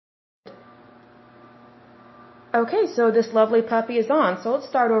Okay, so this lovely puppy is on. So let's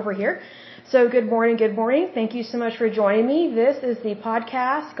start over here. So good morning, good morning. Thank you so much for joining me. This is the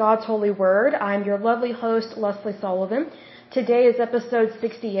podcast, God's Holy Word. I'm your lovely host, Leslie Sullivan. Today is episode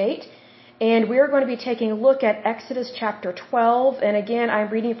 68, and we are going to be taking a look at Exodus chapter 12. And again, I'm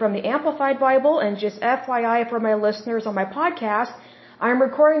reading from the Amplified Bible, and just FYI for my listeners on my podcast, I'm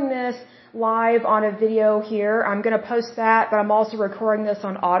recording this live on a video here. I'm going to post that, but I'm also recording this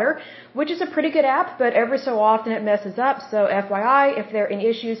on Otter, which is a pretty good app, but every so often it messes up. So FYI, if there are any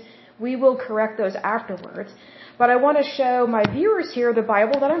issues, we will correct those afterwards. But I want to show my viewers here the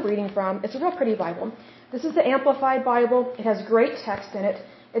Bible that I'm reading from. It's a real pretty Bible. This is the Amplified Bible. It has great text in it.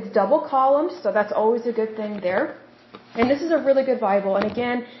 It's double columns, so that's always a good thing there. And this is a really good Bible. And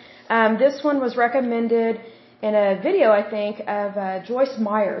again, this one was recommended in a video, I think, of Joyce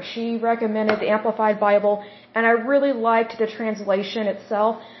Meyer. She recommended the Amplified Bible, and I really liked the translation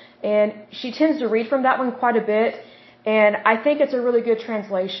itself. And she tends to read from that one quite a bit, and I think it's a really good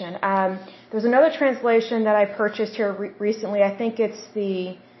translation. There's another translation that I purchased here recently. I think it's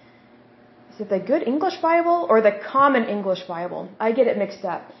is it the Good English Bible or the Common English Bible? I get it mixed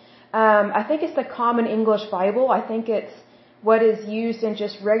up. I think it's the Common English Bible. I think it's what is used in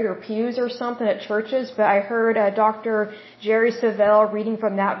just regular pews or something at churches, but I heard Dr. Jerry Savelle reading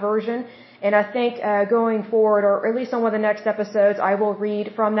from that version, and I think going forward, or at least on one of the next episodes, I will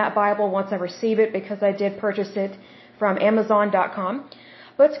read from that Bible once I receive it, because I did purchase it from Amazon.com.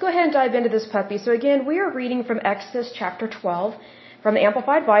 Let's go ahead and dive into this puppy. So again, we are reading from Exodus chapter 12 from the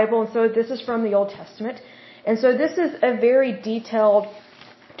Amplified Bible, and so this is from the Old Testament. And so this is a very detailed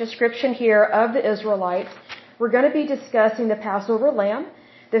description here of the Israelites. We're going to be discussing the Passover lamb,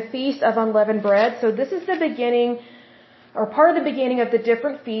 the Feast of Unleavened Bread. So this is the beginning, or part of the beginning of the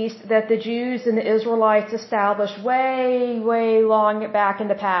different feasts that the Jews and the Israelites established way, way long back in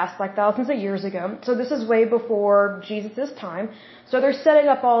the past, like thousands of years ago. So this is way before Jesus' time. So they're setting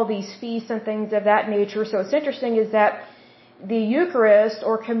up all these feasts and things of that nature. So what's interesting is that the Eucharist,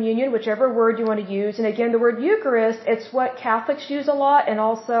 or communion, whichever word you want to use, and again, the word Eucharist, it's what Catholics use a lot, and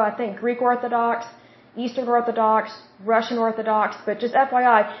also I think Greek Orthodox, Eastern Orthodox, Russian Orthodox, but just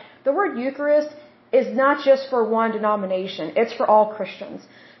FYI, the word Eucharist is not just for one denomination, it's for all Christians.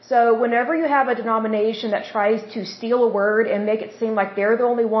 So whenever you have a denomination that tries to steal a word and make it seem like they're the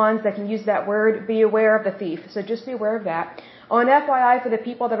only ones that can use that word, be aware of the thief. So just be aware of that. On FYI, for the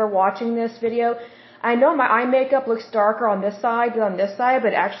people that are watching this video, I know my eye makeup looks darker on this side than on this side,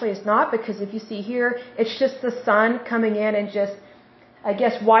 but actually it's not, because if you see here, it's just the sun coming in and just, I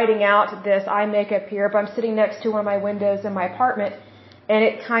guess, whiting out this eye makeup here. But I'm sitting next to one of my windows in my apartment, and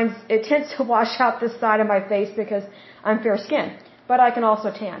it tends to wash out this side of my face because I'm fair skinned, but I can also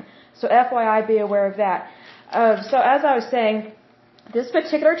tan. So FYI, be aware of that. So as I was saying, this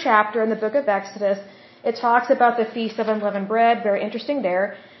particular chapter in the book of Exodus, it talks about the Feast of Unleavened Bread. Very interesting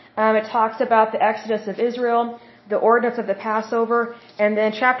there. It talks about the Exodus of Israel, the ordinance of the Passover, and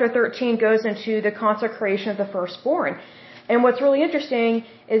then chapter 13 goes into the consecration of the firstborn. And what's really interesting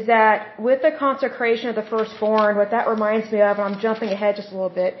is that with the consecration of the firstborn, what that reminds me of, and I'm jumping ahead just a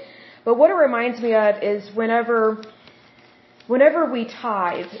little bit, but what it reminds me of is whenever we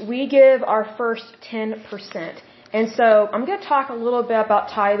tithe, we give our first 10%. And so I'm going to talk a little bit about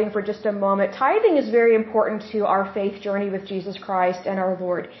tithing for just a moment. Tithing is very important to our faith journey with Jesus Christ and our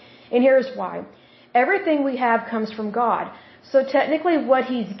Lord. And here's why. Everything we have comes from God. So technically what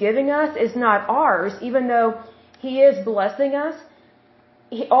He's giving us is not ours, even though He is blessing us.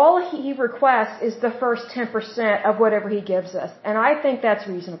 All He requests is the first 10% of whatever He gives us. And I think that's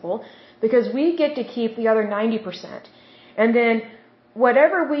reasonable, because we get to keep the other 90%. And then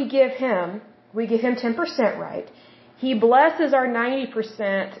whatever we give Him 10%, right? He blesses our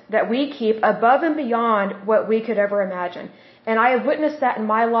 90% that we keep above and beyond what we could ever imagine. And I have witnessed that in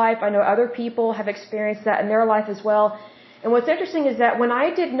my life. I know other people have experienced that in their life as well. And what's interesting is that when I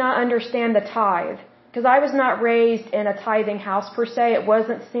did not understand the tithe, because I was not raised in a tithing house per se, it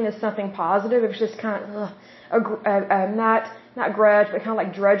wasn't seen as something positive. It was just kind of, not grudge, but kind of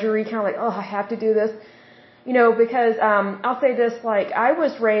like drudgery, kind of like, I have to do this. You know, because I'll say this, like, I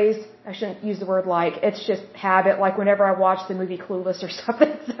was raised, I shouldn't use the word like, it's just habit, like whenever I watch the movie Clueless or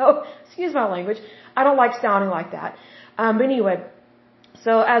something, so, excuse my language, I don't like sounding like that. But anyway,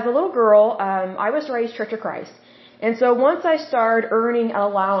 so as a little girl, I was raised Church of Christ. And so once I started earning an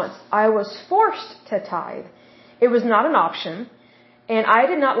allowance, I was forced to tithe. It was not an option. And I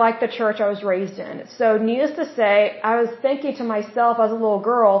did not like the church I was raised in. So needless to say, I was thinking to myself as a little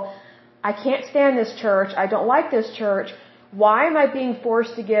girl, I can't stand this church. I don't like this church. Why am I being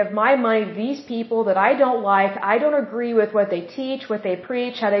forced to give my money to these people that I don't like? I don't agree with what they teach, what they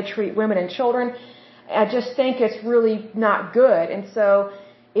preach, how they treat women and children. I just think it's really not good. And so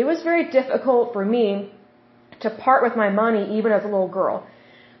it was very difficult for me to part with my money even as a little girl.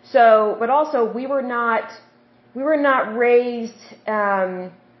 So, but also we were not raised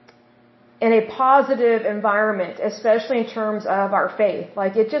in a positive environment, especially in terms of our faith.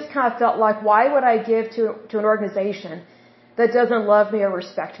 Like, it just kind of felt like, why would I give to an organization that doesn't love me or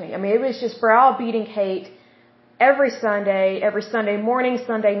respect me? I mean, it was just browbeating hate every Sunday morning,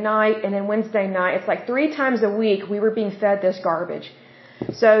 Sunday night, and then Wednesday night. It's like 3 times a week we were being fed this garbage.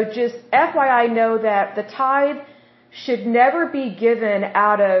 So just FYI, know that the tithe should never be given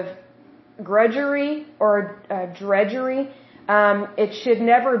out of grudgery or drudgery. It should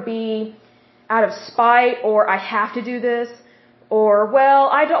never be out of spite, or I have to do this, or, well,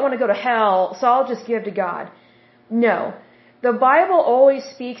 I don't want to go to hell, so I'll just give to God. No. The Bible always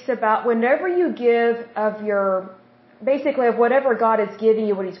speaks about whenever you give of your, basically of whatever God has given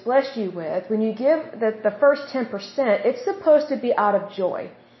you, what He's blessed you with, when you give the first 10%, it's supposed to be out of joy.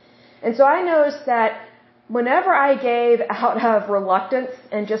 And so I noticed that whenever I gave out of reluctance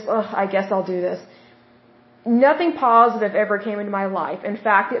and just, I guess I'll do this, nothing positive ever came into my life. In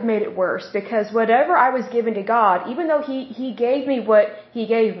fact, it made it worse, because whatever I was giving to God, even though He gave me what He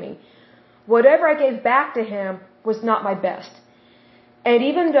gave me, whatever I gave back to Him was not my best. And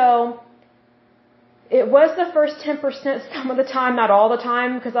even though it was the first 10% some of the time, not all the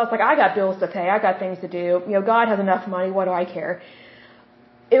time, because I was like, I got bills to pay, I got things to do, God has enough money, what do I care?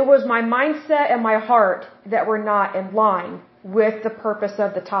 It was my mindset and my heart that were not in line with the purpose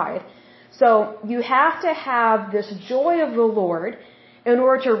of the tithe. So you have to have this joy of the Lord in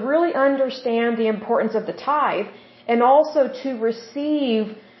order to really understand the importance of the tithe, and also to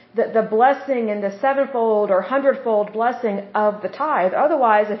receive the blessing and the sevenfold or hundredfold blessing of the tithe.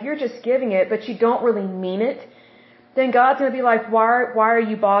 Otherwise, if you're just giving it but you don't really mean it, then God's going to be like, why are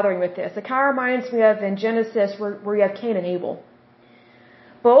you bothering with this? It kind of reminds me of in Genesis where you have Cain and Abel.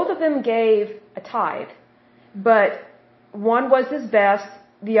 Both of them gave a tithe, but one was his best,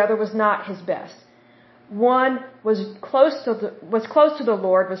 the other was not his best. One was close to the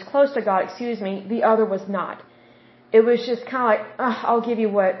Lord, was close to God, the other was not. It was just kind of like, I'll give you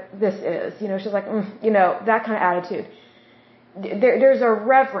what this is. She's like, that kind of attitude. There's a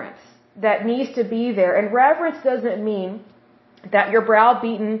reverence that needs to be there. And reverence doesn't mean that you're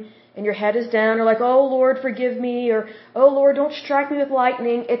browbeaten and your head is down, or like, oh Lord, forgive me, or oh Lord, don't strike me with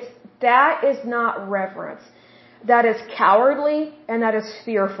lightning. That is not reverence. That is cowardly, and that is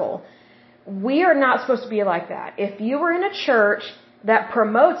fearful. We are not supposed to be like that. If you are in a church that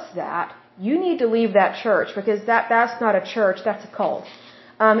promotes that, you need to leave that church, because that's not a church, that's a cult.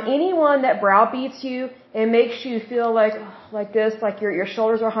 Anyone that browbeats you and makes you feel like this, like your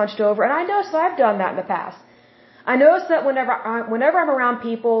shoulders are hunched over, and I know, so I've done that in the past. I notice that whenever I'm around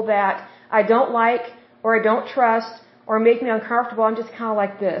people that I don't like or I don't trust or make me uncomfortable, I'm just kind of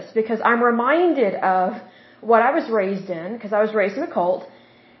like this, because I'm reminded of what I was raised in, because I was raised in a cult,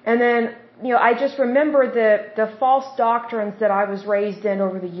 and then I just remember the false doctrines that I was raised in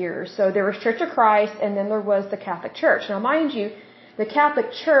over the years. So there was Church of Christ, and then there was the Catholic Church. Now, mind you, the Catholic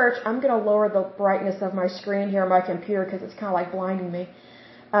Church, I'm going to lower the brightness of my screen here on my computer because it's kind of like blinding me.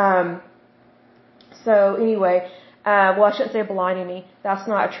 So anyway, well, I shouldn't say blinding me. That's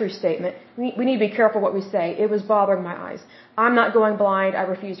not a true statement. We need to be careful what we say. It was bothering my eyes. I'm not going blind. I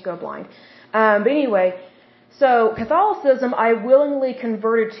refuse to go blind. But anyway, so Catholicism I willingly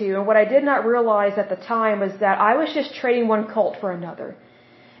converted to, and what I did not realize at the time was that I was just trading one cult for another.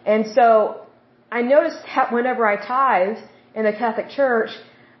 And so I noticed that whenever I tithed in the Catholic Church,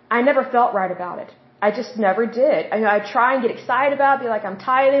 I never felt right about it. I just never did. I try and get excited about it, be like, I'm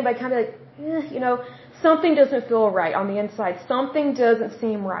tithing, but I kind of like, something doesn't feel right on the inside. Something doesn't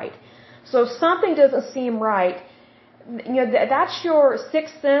seem right. So if something doesn't seem right, that's your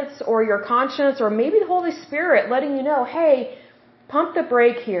sixth sense or your conscience or maybe the Holy Spirit letting you know, hey, pump the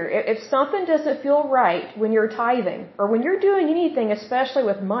brake here. If something doesn't feel right when you're tithing or when you're doing anything, especially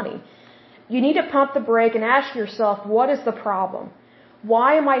with money, you need to pump the brake and ask yourself, what is the problem?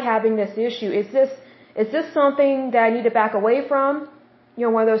 Why am I having this issue? Is this something that I need to back away from?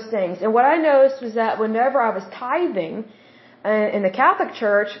 One of those things. And what I noticed was that whenever I was tithing in the Catholic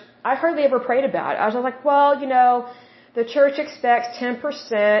Church, I hardly ever prayed about it. I was like, well, the church expects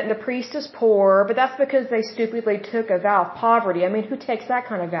 10% and the priest is poor, but that's because they stupidly took a vow of poverty. I mean, who takes that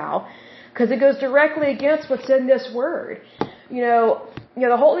kind of vow? Because it goes directly against what's in this word.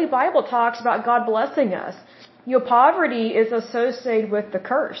 The Holy Bible talks about God blessing us. Poverty is associated with the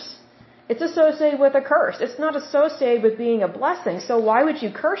curse. It's associated with a curse. It's not associated with being a blessing. So why would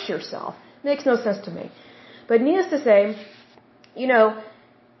you curse yourself? Makes no sense to me. But needless to say,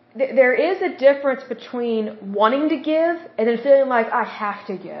 there is a difference between wanting to give and then feeling like I have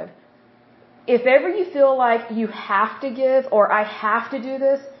to give. If ever you feel like you have to give or I have to do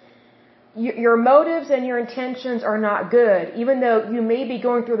this, your motives and your intentions are not good. Even though you may be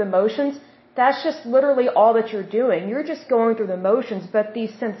going through the motions, that's just literally all that you're doing. You're just going through the motions, but the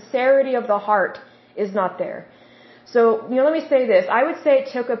sincerity of the heart is not there. So, let me say this. I would say it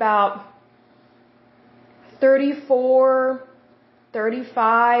took about 34,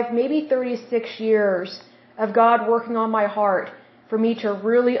 35, maybe 36 years of God working on my heart for me to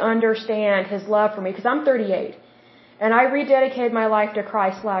really understand His love for me, because I'm 38. And I rededicated my life to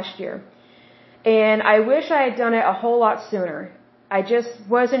Christ last year. And I wish I had done it a whole lot sooner. I just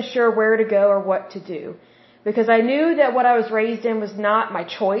wasn't sure where to go or what to do. Because I knew that what I was raised in was not my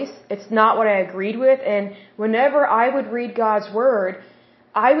choice. It's not what I agreed with. And whenever I would read God's Word,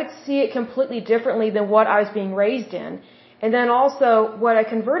 I would see it completely differently than what I was being raised in. And then also what I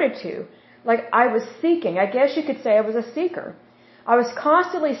converted to. Like, I was seeking. I guess you could say I was a seeker. I was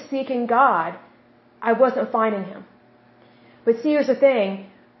constantly seeking God. I wasn't finding Him. But see, here's the thing.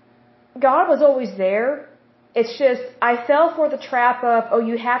 God was always there. It's just, I fell for the trap of,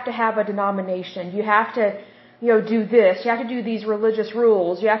 you have to have a denomination. You have to, do this. You have to do these religious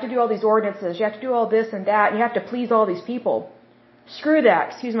rules. You have to do all these ordinances. You have to do all this and that. You have to please all these people. Screw that.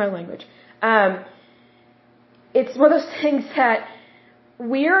 Excuse my language. It's one of those things that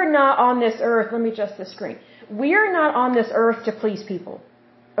we are not on this earth. Let me adjust the screen. We are not on this earth to please people.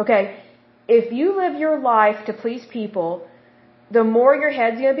 Okay? If you live your life to please people, the more your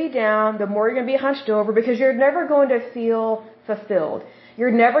head's going to be down, the more you're going to be hunched over, because you're never going to feel fulfilled.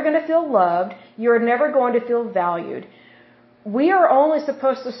 You're never going to feel loved. You're never going to feel valued. We are only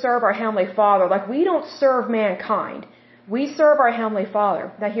supposed to serve our Heavenly Father. Like, we don't serve mankind. We serve our Heavenly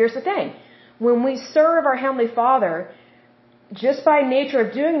Father. Now, here's the thing. When we serve our Heavenly Father, just by nature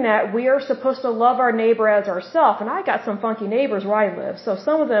of doing that, we are supposed to love our neighbor as ourselves. And I got some funky neighbors where I live, so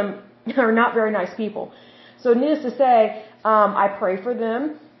some of them are not very nice people. So needless to say, I pray for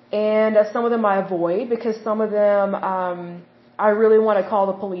them, and some of them I avoid, because some of them I really want to call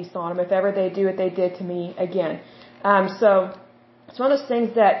the police on them if ever they do what they did to me again. So it's one of those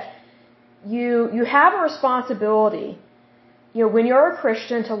things that you have a responsibility, when you're a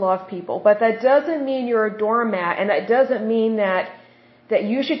Christian, to love people, but that doesn't mean you're a doormat, and that doesn't mean that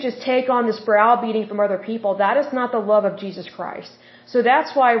you should just take on this browbeating from other people. That is not the love of Jesus Christ. So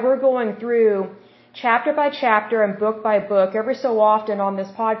that's why we're going through chapter by chapter and book by book every so often on this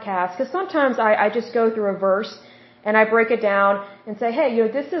podcast, because sometimes I just go through a verse and I break it down and say, hey,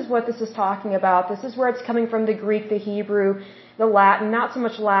 this is what this is talking about. This is where it's coming from, the Greek, the Hebrew, the Latin, not so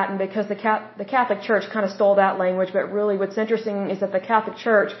much Latin, because the Catholic Church kind of stole that language, but really what's interesting is that the Catholic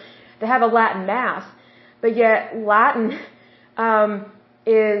Church, they have a Latin Mass, but yet Latin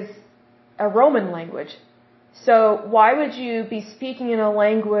is a Roman language. So why would you be speaking in a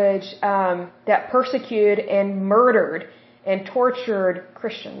language that persecuted and murdered and tortured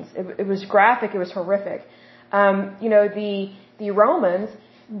Christians? It was graphic. It was horrific. The Romans,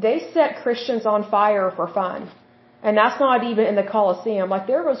 they set Christians on fire for fun. And that's not even in the Colosseum. Like,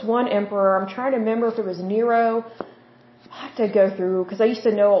 there was one emperor, I'm trying to remember if it was Nero. I have to go through, because I used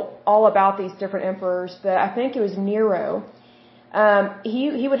to know all about these different emperors, but I think it was Nero.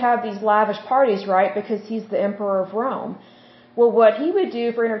 He would have these lavish parties, right? Because he's the emperor of Rome. Well, what he would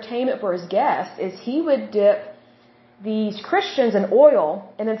do for entertainment for his guests is he would dip these Christians in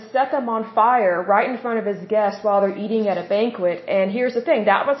oil and then set them on fire right in front of his guests while they're eating at a banquet. And here's the thing,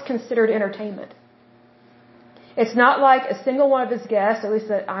 that was considered entertainment. It's not like a single one of his guests, at least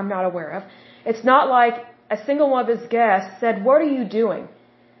that I'm not aware of, it's not like a single one of his guests said, what are you doing?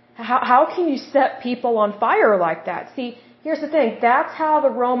 How can you set people on fire like that? See, here's the thing. That's how the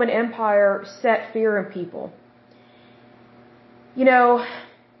Roman Empire set fear in people. You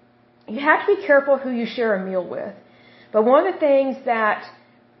have to be careful who you share a meal with. But one of the things that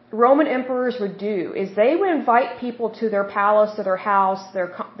Roman emperors would do is they would invite people to their palace, to their house,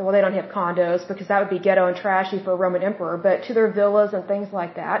 well, they don't have condos because that would be ghetto and trashy for a Roman emperor, but to their villas and things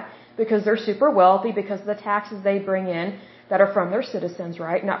like that, because they're super wealthy because of the taxes they bring in that are from their citizens,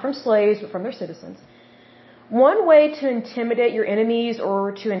 right? Not from slaves, but from their citizens. One way to intimidate your enemies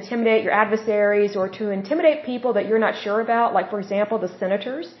or to intimidate your adversaries or to intimidate people that you're not sure about, like, for example, the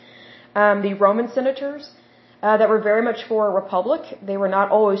senators, the Roman senators, that were very much for a republic. They were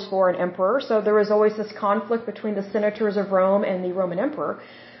not always for an emperor, so there was always this conflict between the senators of Rome and the Roman emperor.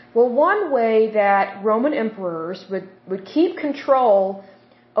 Well, one way that Roman emperors would keep control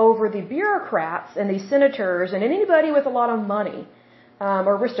over the bureaucrats and the senators and anybody with a lot of money,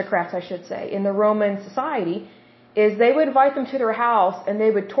 or aristocrats, I should say, in the Roman society, is they would invite them to their house and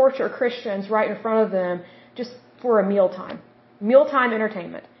they would torture Christians right in front of them just for a mealtime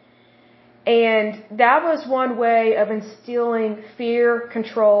entertainment. And that was one way of instilling fear,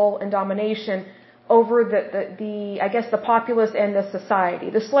 control, and domination over the populace and the society.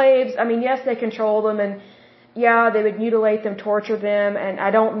 The slaves, I mean, yes, they controlled them, and yeah, they would mutilate them, torture them, and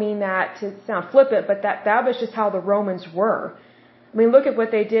I don't mean that to sound flippant, but that was just how the Romans were. I mean, look at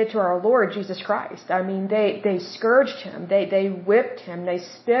what they did to our Lord Jesus Christ. I mean, they scourged him, they whipped him, they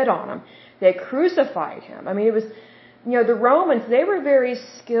spit on him, they crucified him. I mean, it was, the Romans, they were very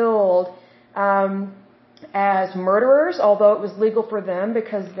skilled as murderers, although it was legal for them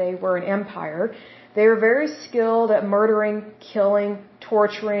because they were an empire. They were very skilled at murdering, killing,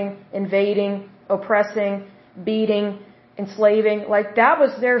 torturing, invading, oppressing, beating, enslaving. Like, that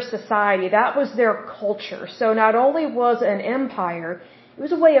was their society. That was their culture. So not only was it an empire, it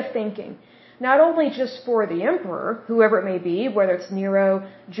was a way of thinking. Not only just for the emperor, whoever it may be, whether it's Nero,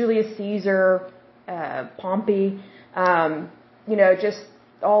 Julius Caesar, Pompey, just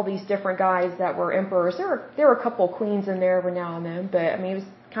all these different guys that were emperors. There were a couple of queens in there every now and then, but I mean,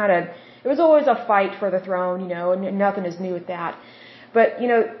 it was always a fight for the throne, and nothing is new with that. But,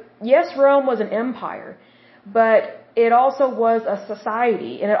 yes, Rome was an empire, but it also was a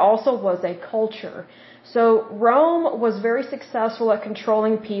society, and it also was a culture. So Rome was very successful at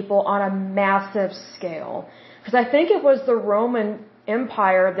controlling people on a massive scale. Because I think it was the Roman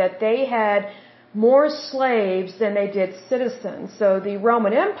Empire that they had more slaves than they did citizens. So the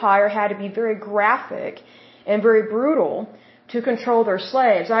Roman Empire had to be very graphic and very brutal to control their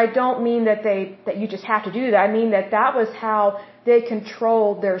slaves. I don't mean that you just have to do that. I mean that was how they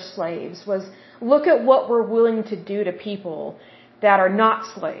controlled their slaves, was look at what we're willing to do to people that are not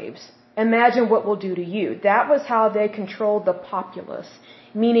slaves. Imagine what we'll do to you. That was how they controlled the populace,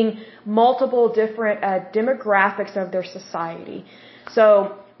 meaning multiple different demographics of their society.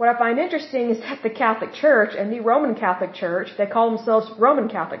 So what I find interesting is that the Catholic Church and the Roman Catholic Church, they call themselves Roman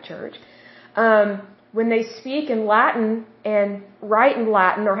Catholic Church, when they speak in Latin and write in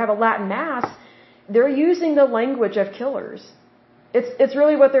Latin or have a Latin Mass, they're using the language of killers. It's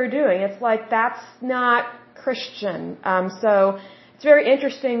really what they're doing. It's like, that's not Christian. So it's very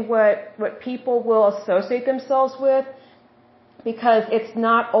interesting what people will associate themselves with, because it's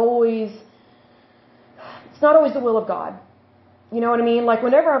not always the will of God. You know what I mean? Like,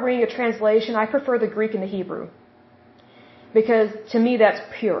 whenever I'm reading a translation, I prefer the Greek and the Hebrew, because to me that's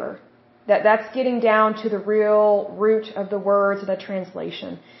pure. That's getting down to the real root of the words of the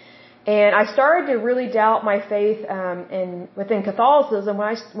translation. And I started to really doubt my faith within Catholicism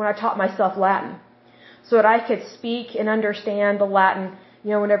when I taught myself Latin, so that I could speak and understand the Latin,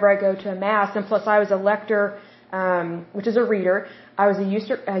 whenever I go to a Mass. And plus, I was a lector, which is a reader. I was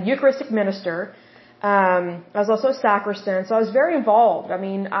a Eucharistic minister. I was also a sacristan, so I was very involved. I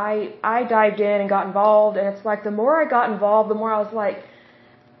mean, I dived in and got involved, and it's like the more I got involved, the more I was like,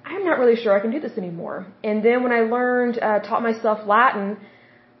 I'm not really sure I can do this anymore. And then when I taught myself Latin,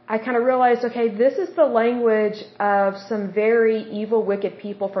 I kind of realized, okay, this is the language of some very evil, wicked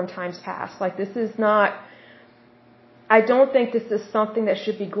people from times past. Like, I don't think this is something that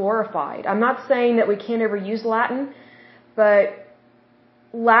should be glorified. I'm not saying that we can't ever use Latin, but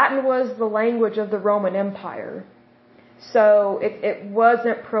Latin was the language of the Roman Empire. So it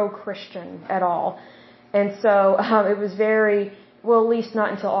wasn't pro-Christian at all. And so it was at least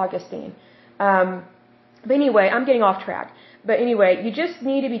not until Augustine. But anyway, I'm getting off track. But anyway, you just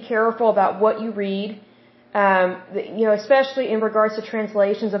need to be careful about what you read, especially in regards to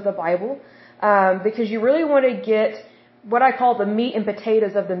translations of the Bible, because you really want to get what I call the meat and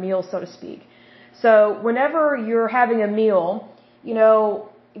potatoes of the meal, so to speak. So whenever you're having a meal,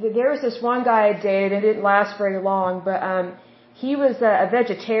 there was this one guy I dated, and it didn't last very long, but he was a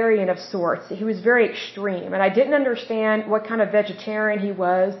vegetarian of sorts. He was very extreme, and I didn't understand what kind of vegetarian he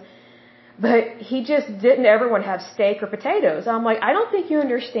was, but he just didn't ever want to have steak or potatoes. I'm like, I don't think you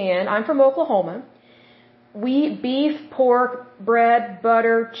understand. I'm from Oklahoma. We eat beef, pork, bread,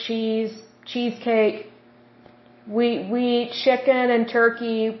 butter, cheesecake. We eat chicken and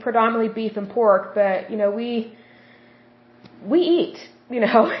turkey, predominantly beef and pork, but, we eat,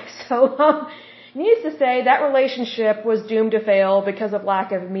 So, needless to say, that relationship was doomed to fail because of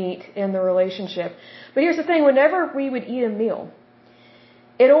lack of meat in the relationship. But here's the thing, whenever we would eat a meal,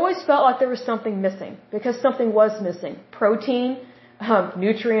 it always felt like there was something missing, because something was missing. Protein,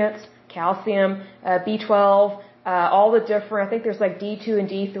 nutrients, calcium, B12, all the different, I think there's like D2 and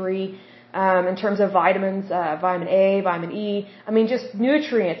D3, in terms of vitamins, vitamin A, vitamin E. I mean, just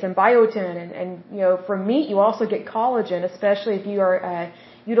nutrients and biotin. And from meat, you also get collagen, especially if you are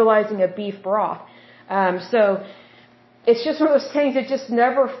utilizing a beef broth. So it's just one of those things that just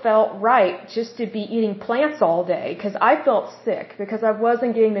never felt right just to be eating plants all day, because I felt sick because I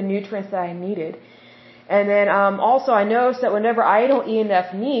wasn't getting the nutrients that I needed. And then also I noticed that whenever I don't eat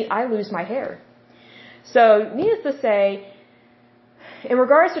enough meat, I lose my hair. So needless to say, in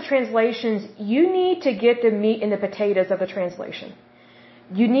regards to translations, you need to get the meat and the potatoes of the translation.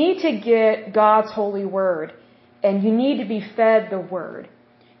 You need to get God's holy word, and you need to be fed the word.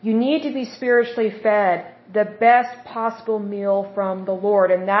 You need to be spiritually fed the best possible meal from the Lord,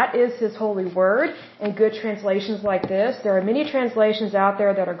 and that is His holy word and good translations like this. There are many translations out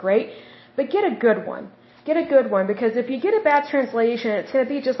there that are great, but get a good one. Get a good one, because if you get a bad translation, it's going to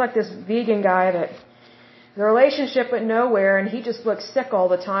be just like this vegan guy that the relationship went nowhere and he just looks sick all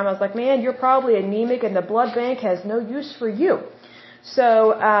the time. I was like, man, you're probably anemic and the blood bank has no use for you. So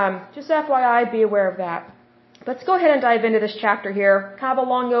just FYI, be aware of that. Let's go ahead and dive into this chapter here. Kind of a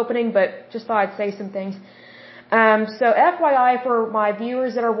long opening, but just thought I'd say some things. So FYI for my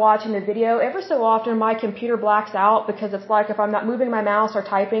viewers that are watching the video, every so often my computer blacks out because it's like if I'm not moving my mouse or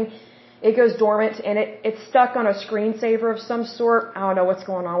typing, it goes dormant and it's stuck on a screensaver of some sort. I don't know what's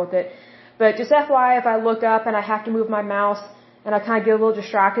going on with it. But just FYI, if I look up and I have to move my mouse and I kind of get a little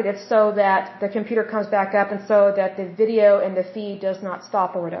distracted, it's so that the computer comes back up and so that the video and the feed does not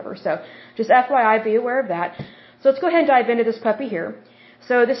stop or whatever. So just FYI, be aware of that. So let's go ahead and dive into this puppy here.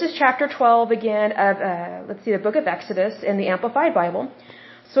 So this is chapter 12 again of, let's see, the book of Exodus in the Amplified Bible.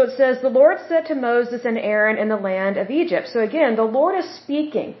 So it says, the Lord said to Moses and Aaron in the land of Egypt. So again, the Lord is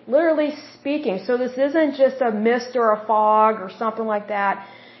speaking, literally speaking. So this isn't just a mist or a fog or something like that.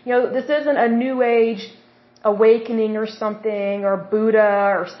 You know, this isn't a new age awakening or something, or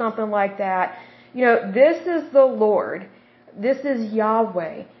Buddha or something like that. You know, this is the Lord. This is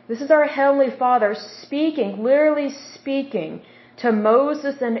Yahweh. This is our Heavenly Father speaking, literally speaking to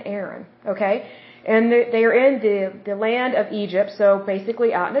Moses and Aaron, okay? And they are in the land of Egypt, so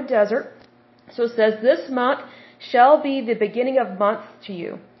basically out in a desert. So it says, this month shall be the beginning of months to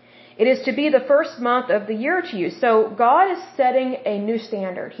you. It is to be the first month of the year to you. So God is setting a new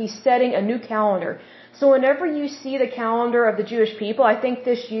standard. He's setting a new calendar. So whenever you see the calendar of the Jewish people, I think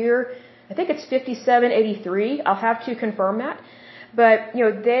this year, I think it's 5783. I'll have to confirm that. But, you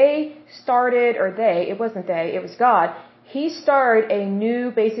know, it was God. He started a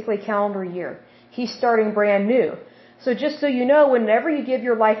new, basically, calendar year. He's starting brand new. So just so you know, whenever you give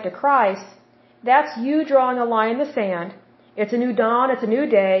your life to Christ, that's you drawing a line in the sand. It's a new dawn. It's a new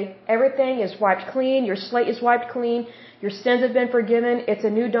day. Everything is wiped clean. Your slate is wiped clean. Your sins have been forgiven. It's a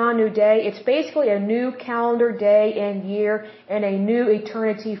new dawn, new day. It's basically a new calendar day and year and a new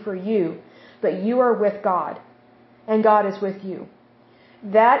eternity for you. But you are with God, and God is with you.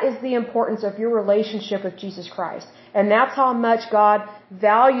 That is the importance of your relationship with Jesus Christ. And that's how much God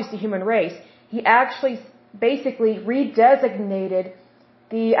values the human race. He actually basically redesignated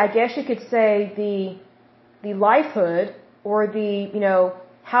I guess you could say, the lifehood or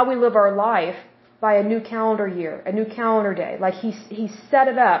how we live our life by a new calendar year, a new calendar day. Like he set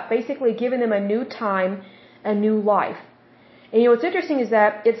it up, basically giving them a new time, a new life. And what's interesting is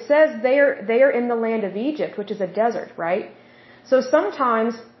that it says they are in the land of Egypt, which is a desert, right? So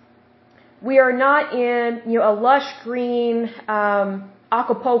sometimes we are not in, a lush green,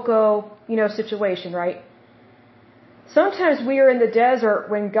 Acapulco, situation, right? Sometimes we are in the desert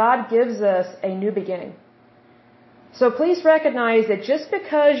when God gives us a new beginning. So please recognize that just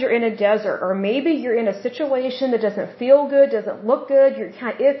because you're in a desert, or maybe you're in a situation that doesn't feel good, doesn't look good, you're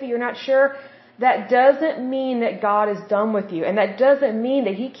kind of iffy, you're not sure, that doesn't mean that God is done with you. And that doesn't mean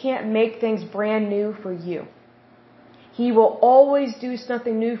that He can't make things brand new for you. He will always do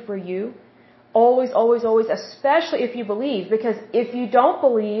something new for you. Always, always, always, especially if you believe. Because if you don't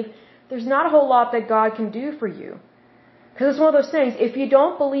believe, there's not a whole lot that God can do for you. Because it's one of those things, if you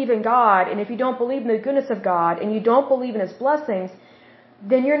don't believe in God, and if you don't believe in the goodness of God, and you don't believe in His blessings,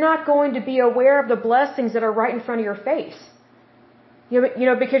 then you're not going to be aware of the blessings that are right in front of your face.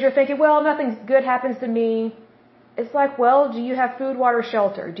 Because you're thinking, well, nothing good happens to me. It's like, well, do you have food, water,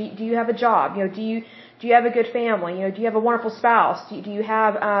 shelter? Do you have a job? Do you have a good family? Do you have a wonderful spouse? Do you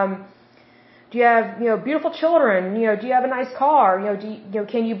have beautiful children? Do you have a nice car?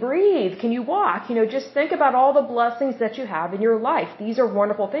 Can you breathe? Can you walk? Just think about all the blessings that you have in your life. These are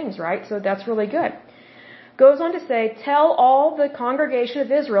wonderful things, right? So that's really good. Goes on to say, tell all the congregation of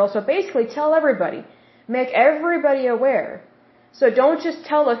Israel. So basically tell everybody. Make everybody aware. So don't just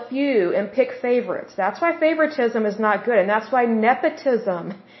tell a few and pick favorites. That's why favoritism is not good. And that's why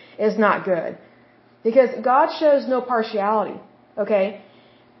nepotism is not good. Because God shows no partiality. Okay?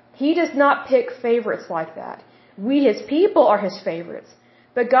 He does not pick favorites like that. We, His people, are His favorites.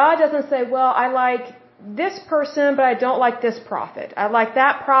 But God doesn't say, well, I like this person, but I don't like this prophet. I like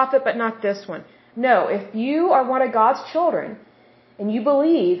that prophet, but not this one. No, if you are one of God's children and you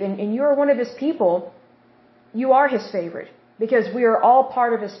believe and you are one of his people, you are his favorite because we are all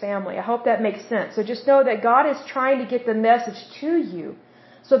part of his family. I hope that makes sense. So just know that God is trying to get the message to you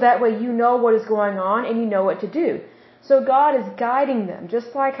so that way you know what is going on and you know what to do. So God is guiding them,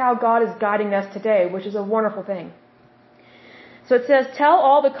 just like how God is guiding us today, which is a wonderful thing. So it says, tell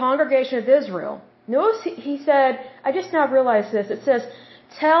all the congregation of Israel. Notice he said, I just now realized this. It says,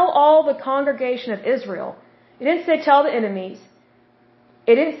 tell all the congregation of Israel. It didn't say tell the enemies.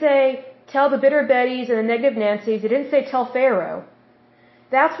 It didn't say tell the bitter Bettys and the negative Nancys. It didn't say tell Pharaoh.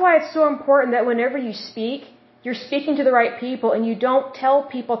 That's why it's so important that whenever you speak, you're speaking to the right people and you don't tell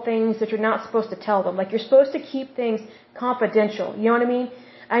people things that you're not supposed to tell them. Like you're supposed to keep things confidential. You know what I mean?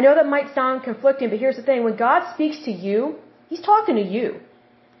 I know that might sound conflicting, but here's the thing. When God speaks to you, he's talking to you.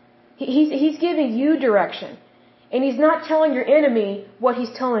 He's giving you direction. And he's not telling your enemy what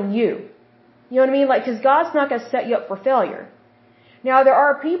he's telling you. You know what I mean? Like, because God's not going to set you up for failure. Now, there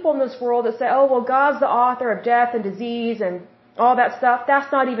are people in this world that say, oh, well, God's the author of death and disease and all that stuff.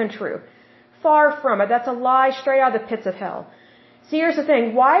 That's not even true. Far from it. That's a lie straight out of the pits of hell. See, here's the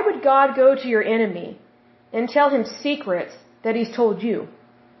thing. Why would God go to your enemy and tell him secrets that he's told you?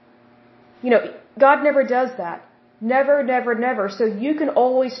 You know, God never does that. Never, never, never. So you can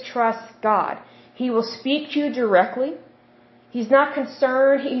always trust God. He will speak to you directly. He's not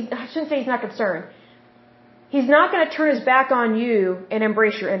concerned. I shouldn't say he's not concerned. He's not going to turn his back on you and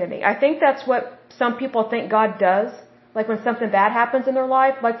embrace your enemy. I think that's what some people think God does. Like when something bad happens in their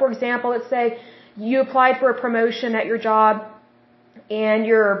life. Like for example, let's say you applied for a promotion at your job and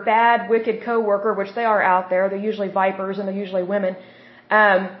your bad, wicked coworker, which they are out there. They're usually vipers and they're usually women.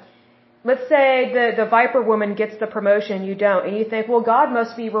 Let's say the viper woman gets the promotion, you don't, and you think, well, God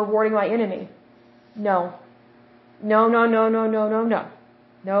must be rewarding my enemy. No. No, no, no, no, no, no, no.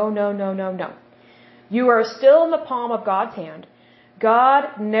 No, no, no, no, no. You are still in the palm of God's hand.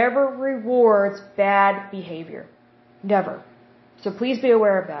 God never rewards bad behavior. Never. So please be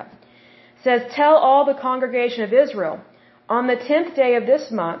aware of that. It says, tell all the congregation of Israel, on the 10th day of this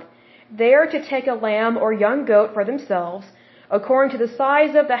month, they are to take a lamb or young goat for themselves, according to the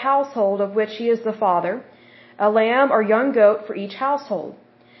size of the household of which he is the father, a lamb or young goat for each household.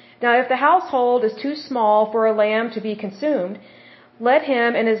 Now, if the household is too small for a lamb to be consumed, let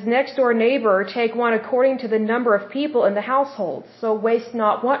him and his next door neighbor take one according to the number of people in the household. So waste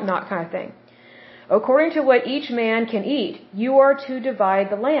not, want not kind of thing. According to what each man can eat, you are to divide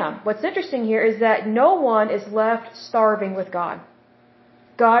the lamb. What's interesting here is that no one is left starving with God.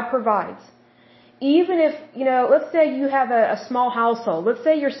 God provides. Even if, let's say you have a small household. Let's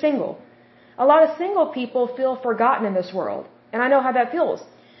say you're single. A lot of single people feel forgotten in this world. And I know how that feels.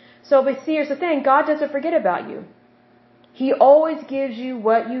 So, but see, here's the thing. God doesn't forget about you. He always gives you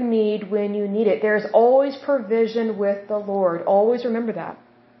what you need when you need it. There's always provision with the Lord. Always remember that.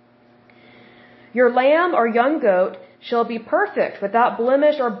 Your lamb or young goat shall be perfect, without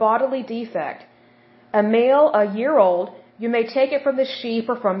blemish or bodily defect. A male, a year old, you may take it from the sheep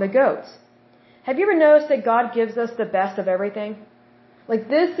or from the goats. Have you ever noticed that God gives us the best of everything? Like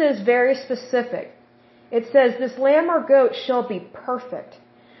this is very specific. It says, this lamb or goat shall be perfect,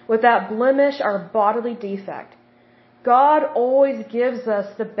 without blemish or bodily defect. God always gives us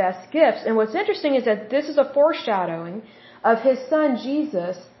the best gifts. And what's interesting is that this is a foreshadowing of his son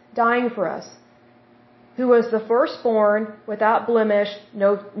Jesus dying for us, who was the firstborn, without blemish,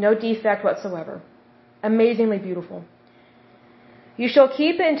 no defect whatsoever. Amazingly beautiful. You shall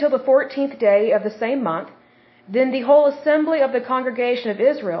keep it until the 14th day of the same month. Then the whole assembly of the congregation of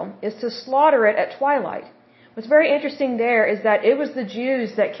Israel is to slaughter it at twilight. What's very interesting there is that it was the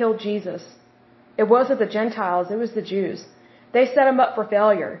Jews that killed Jesus. It wasn't the Gentiles, it was the Jews. They set him up for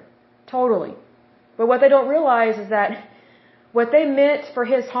failure. Totally. But what they don't realize is that what they meant for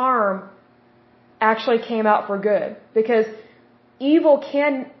his harm actually came out for good. Because evil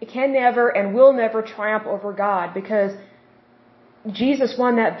can never and will never triumph over God, because Jesus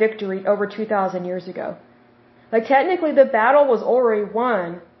won that victory over 2,000 years ago. Like technically the battle was already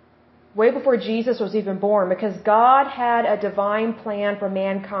won way before Jesus was even born, because God had a divine plan for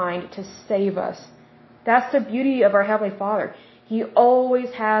mankind to save us. That's the beauty of our Heavenly Father. He always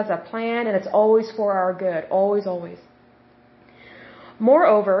has a plan, and it's always for our good. Always, always.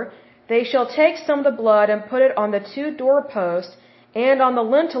 Moreover, they shall take some of the blood and put it on the 2 doorposts and on the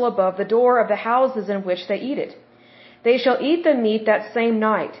lintel above the door of the houses in which they eat it. They shall eat the meat that same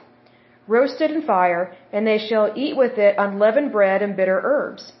night, roasted in fire, and they shall eat with it unleavened bread and bitter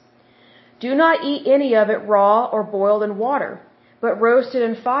herbs. Do not eat any of it raw or boiled in water, but roasted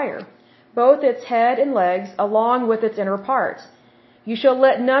in fire. both its head and legs, along with its inner parts. You shall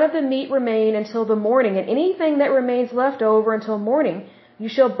let none of the meat remain until the morning, and anything that remains left over until morning, you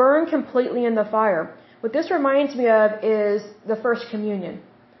shall burn completely in the fire. What this reminds me of is the First Communion.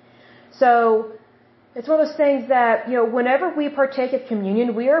 So, it's one of those things that, whenever we partake of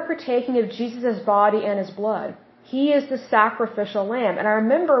communion, we are partaking of Jesus' body and His blood. He is the sacrificial lamb. And I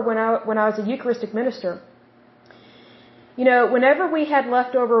remember when I was a Eucharistic minister, whenever we had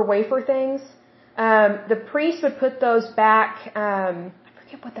leftover wafer things, the priest would put those back, I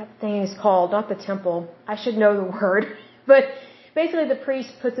forget what that thing is called, not the temple. I should know the word. But basically the priest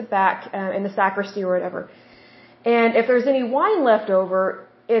puts it back in the sacristy or whatever. And if there's any wine left over,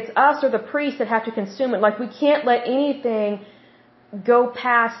 it's us or the priest that have to consume it. Like, we can't let anything go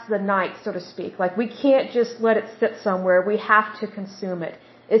past the night, so to speak. Like, we can't just let it sit somewhere. We have to consume it.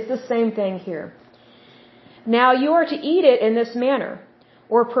 It's the same thing here. Now you are to eat it in this manner,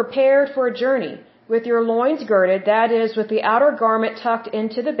 or prepared for a journey, with your loins girded, that is, with the outer garment tucked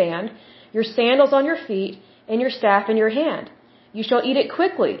into the band, your sandals on your feet, and your staff in your hand. You shall eat it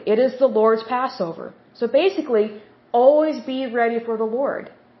quickly. It is the Lord's Passover. So basically, always be ready for the Lord.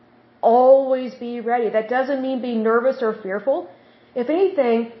 Always be ready. That doesn't mean be nervous or fearful. If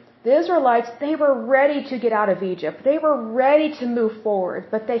anything, the Israelites, they were ready to get out of Egypt. They were ready to move forward,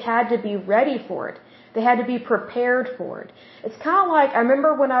 but they had to be ready for it. They had to be prepared for it. It's kind of like, I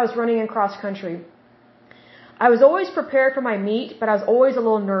remember when I was running in cross country, I was always prepared for my meet, but I was always a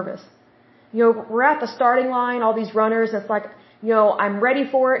little nervous. We're at the starting line, all these runners, it's like, I'm ready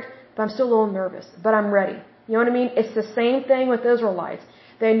for it, but I'm still a little nervous, but I'm ready. You know what I mean? It's the same thing with Israelites.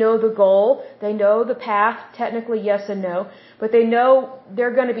 They know the goal, they know the path, technically yes and no, but they know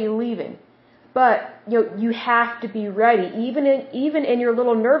they're going to be leaving. But, you have to be ready. Even in your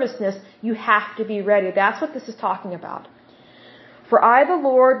little nervousness, you have to be ready. That's what this is talking about. For I, the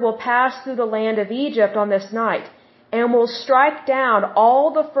Lord, will pass through the land of Egypt on this night, and will strike down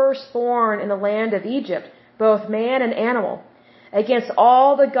all the firstborn in the land of Egypt, both man and animal. Against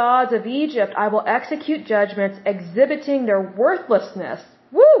all the gods of Egypt I will execute judgments, exhibiting their worthlessness.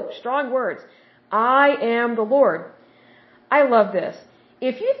 Woo! Strong words. I am the Lord. I love this.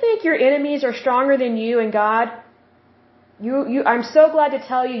 If you think your enemies are stronger than you and God, I'm so glad to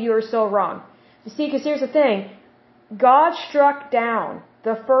tell you are so wrong. You see, because here's the thing. God struck down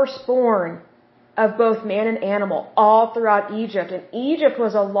the firstborn of both man and animal all throughout Egypt. And Egypt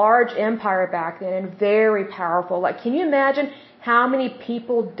was a large empire back then and very powerful. Like, can you imagine how many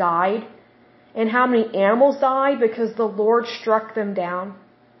people died and how many animals died because the Lord struck them down?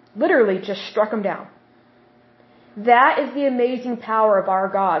 Literally just struck them down. That is the amazing power of our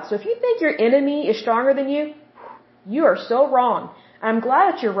God. So if you think your enemy is stronger than you, you are so wrong. I'm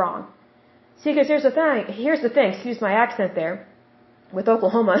glad that you're wrong. See, because here's the thing, excuse my accent there, with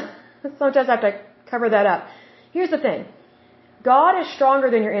Oklahoma. Sometimes I have to cover that up. Here's the thing. God is stronger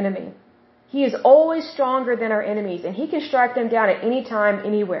than your enemy. He is always stronger than our enemies, and He can strike them down at any time,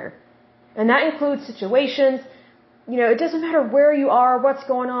 anywhere. And that includes situations. It doesn't matter where you are, what's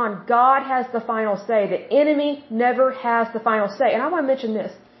going on. God has the final say. The enemy never has the final say. And I want to mention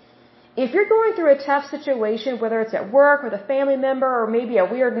this. If you're going through a tough situation, whether it's at work with a family member or maybe a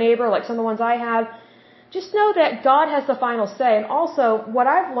weird neighbor like some of the ones I have, just know that God has the final say. And also, what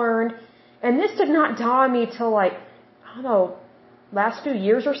I've learned, and this did not dawn on me till last few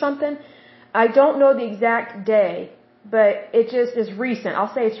years or something. I don't know the exact day, but it just is recent.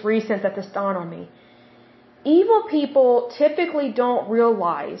 I'll say it's recent that this dawned on me. Evil people typically don't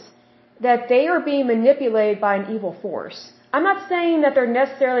realize that they are being manipulated by an evil force. I'm not saying that they're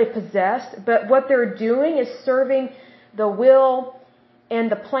necessarily possessed, but what they're doing is serving the will and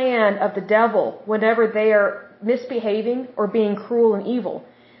the plan of the devil whenever they are misbehaving or being cruel and evil.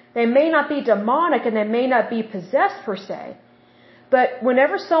 They may not be demonic and they may not be possessed per se, but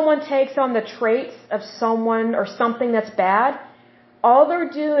whenever someone takes on the traits of someone or something that's bad, all they're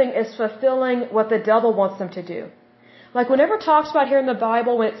doing is fulfilling what the devil wants them to do. Like whenever it talks about here in the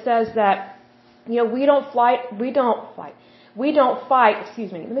Bible when it says that, we don't fight,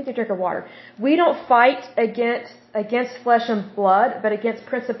 excuse me, let me get a drink of water. We don't fight against flesh and blood, but against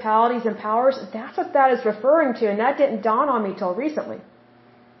principalities and powers. That's what that is referring to, and that didn't dawn on me till recently.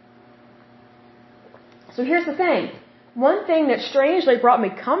 So here's the thing. One thing that strangely brought me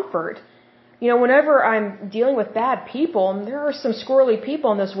comfort, whenever I'm dealing with bad people, and there are some squirrely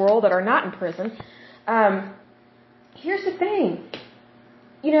people in this world that are not in prison, here's the thing.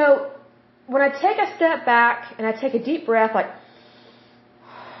 When I take a step back and I take a deep breath,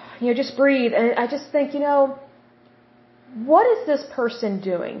 just breathe, and I just think, what is this person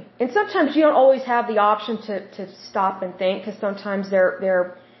doing? And sometimes you don't always have the option to stop and think, because sometimes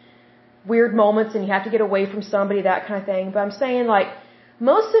they're weird moments and you have to get away from somebody, that kind of thing. But I'm saying, like,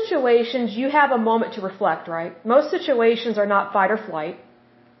 most situations you have a moment to reflect, right? Most situations are not fight or flight.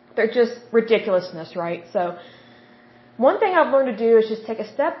 They're just ridiculousness, right? So one thing I've learned to do is just take a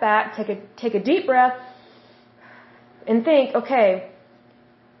step back, take a deep breath, and think, okay,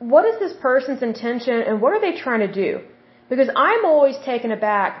 what is this person's intention and what are they trying to do? Because I'm always taken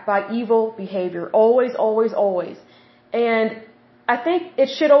aback by evil behavior. Always, always, always. And I think it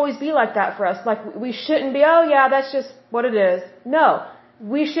should always be like that for us. Like, we shouldn't be, oh yeah, that's just what it is. No.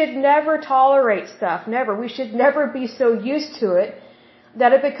 We should never tolerate stuff. Never. We should never be so used to it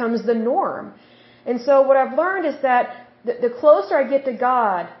that it becomes the norm. And so what I've learned is that the closer I get to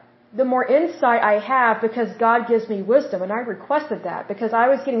God, the more insight I have because God gives me wisdom. And I requested that because I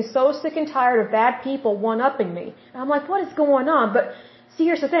was getting so sick and tired of bad people one-upping me. And I'm like, what is going on? But see,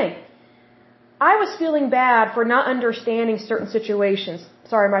 here's the thing. I was feeling bad for not understanding certain situations.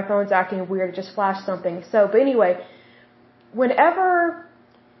 Sorry, my phone's acting weird. It just flashed something. So, but anyway, whenever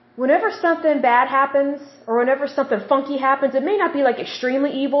something bad happens or whenever something funky happens, it may not be like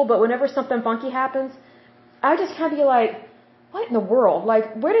extremely evil, but whenever something funky happens, I would just kind of be like, what in the world? Like,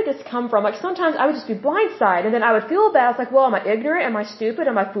 where did this come from? Like, sometimes I would just be blindsided and then I would feel bad. It's like, well, am I ignorant? Am I stupid?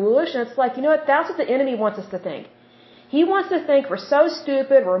 Am I foolish? And it's like, you know what? That's what the enemy wants us to think. He wants to think we're so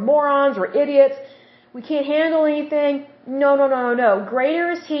stupid, we're morons, we're idiots, we can't handle anything. No, no, no, no, no.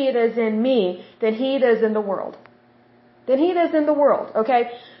 Greater is He that is in me than he that is in the world. Than he that is in the world,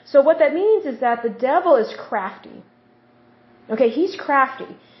 okay? So what that means is that the devil is crafty. Okay, he's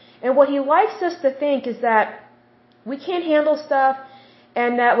crafty. And what he likes us to think is that we can't handle stuff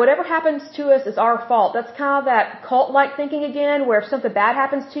and that whatever happens to us is our fault. That's kind of that cult-like thinking again, where if something bad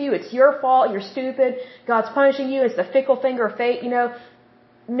happens to you, it's your fault, you're stupid, God's punishing you, it's the fickle finger of fate, you know.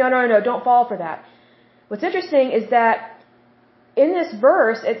 No, no, no, don't fall for that. What's interesting is that in this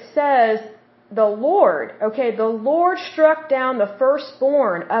verse, it says, the Lord, okay, the Lord struck down the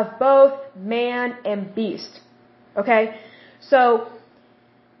firstborn of both man and beast. Okay? So,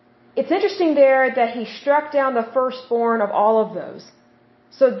 it's interesting there that He struck down the firstborn of all of those.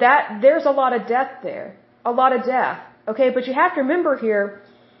 So that, there's a lot of death there. A lot of death. Okay, but you have to remember here,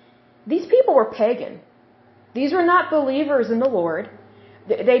 these people were pagan. These were not believers in the Lord.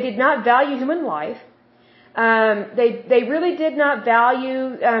 They did not value human life. They really did not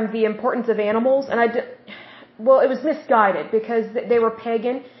value the importance of animals, and it was misguided because they were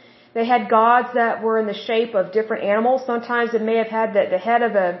pagan. They had gods that were in the shape of different animals. Sometimes it may have had the head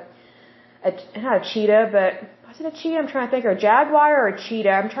of not a cheetah, but was it a cheetah? I'm trying to think, or a jaguar or a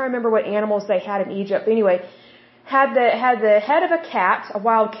cheetah. I'm trying to remember what animals they had in Egypt. But anyway, had the head of a cat, a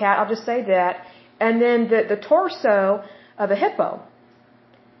wild cat. I'll just say that, and then the torso of a hippo.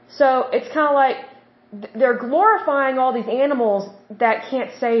 So it's kind of like they're glorifying all these animals that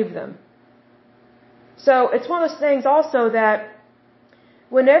can't save them. So it's one of those things also that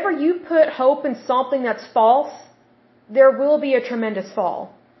whenever you put hope in something that's false, there will be a tremendous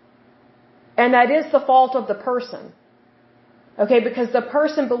fall. And that is the fault of the person. Okay, because the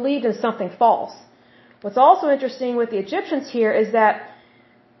person believed in something false. What's also interesting with the Egyptians here is that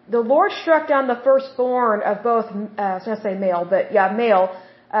the Lord struck down the firstborn of both, I was going to say male, but yeah, male,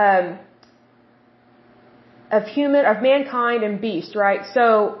 of mankind and beast, right?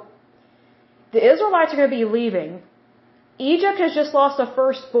 So, the Israelites are going to be leaving. Egypt has just lost the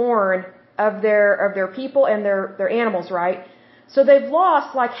firstborn of their people and their animals, right? So they've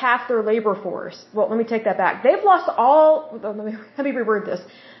lost like half their labor force. Well, let me take that back. They've lost let me reword this.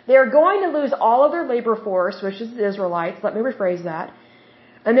 They're going to lose all of their labor force, which is the Israelites. Let me rephrase that.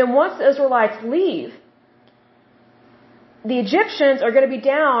 And then once the Israelites leave, the Egyptians are going to be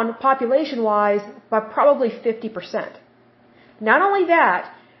down population-wise by probably 50%. Not only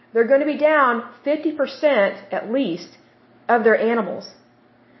that, they're going to be down 50% at least of their animals.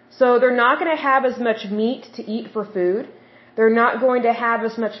 So they're not going to have as much meat to eat for food. They're not going to have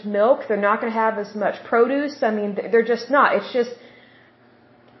as much milk. They're not going to have as much produce. I mean, they're just not.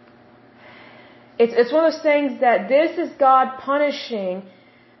 It's one of those things that this is God punishing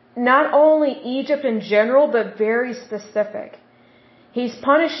not only Egypt in general, but very specific. He's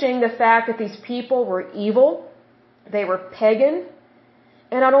punishing the fact that these people were evil. They were pagan.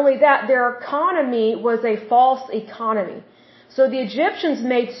 And not only that, their economy was a false economy. So the Egyptians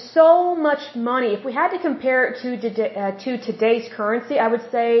made so much money. If we had to compare it to today's currency, I would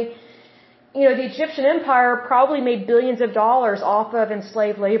say, the Egyptian empire probably made billions of dollars off of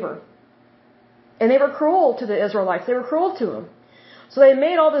enslaved labor. And they were cruel to the Israelites. They were cruel to them. So they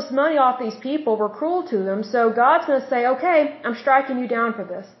made all this money off these people, were cruel to them. So God's going to say, okay, I'm striking you down for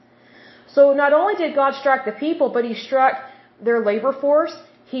this. So not only did God strike the people, but He struck their labor force.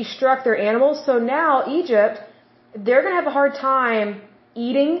 He struck their animals. So now Egypt, they're going to have a hard time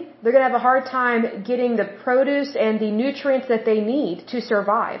eating. They're going to have a hard time getting the produce and the nutrients that they need to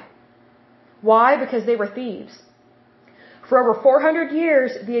survive. Why? Because they were thieves. For over 400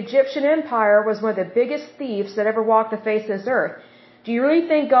 years, the Egyptian Empire was one of the biggest thieves that ever walked the face of this earth. Do you really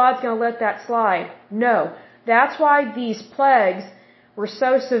think God's going to let that slide? No. That's why these plagues were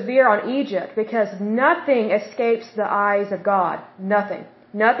so severe on Egypt, because nothing escapes the eyes of God. Nothing.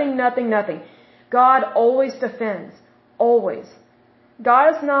 Nothing, nothing, nothing. God always defends. Always. God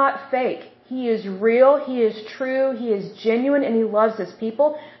is not fake. He is real. He is true. He is genuine, and He loves His people.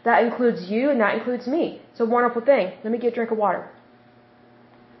 That includes you, and that includes me. It's a wonderful thing. Let me get a drink of water.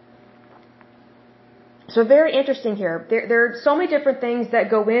 So very interesting here. There are so many different things that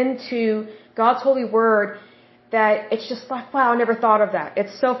go into God's holy word that it's just like, wow, I never thought of that.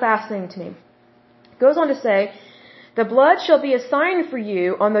 It's so fascinating to me. It goes on to say, the blood shall be a sign for you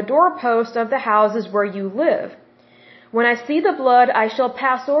on the doorpost of the houses where you live. When I see the blood, I shall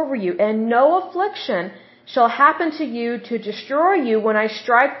pass over you, and no affliction shall happen to you to destroy you when I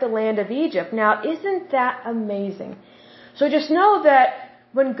strike the land of Egypt. Now, isn't that amazing? So just know that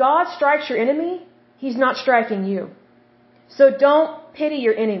when God strikes your enemy, He's not striking you. So don't pity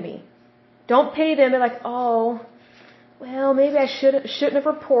your enemy. Don't pity them and like, oh, well, maybe I shouldn't have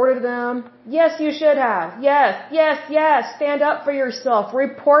reported them. Yes, you should have. Yes, yes, yes. Stand up for yourself.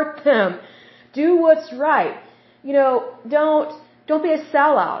 Report them. Do what's right. Don't be a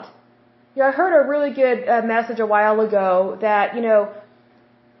sellout. I heard a really good message a while ago that,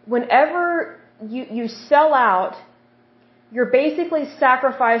 whenever you sell out, you're basically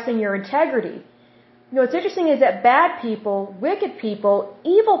sacrificing your integrity. What's interesting is that bad people, wicked people,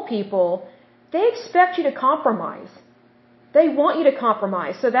 evil people, they expect you to compromise. They want you to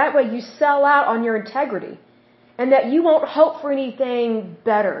compromise. So that way you sell out on your integrity. And that you won't hope for anything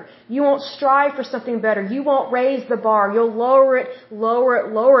better. You won't strive for something better. You won't raise the bar. You'll lower it, lower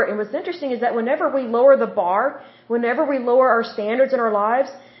it, lower it. And what's interesting is that whenever we lower the bar, whenever we lower our standards in our lives,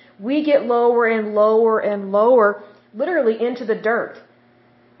 we get lower and lower and lower, literally into the dirt.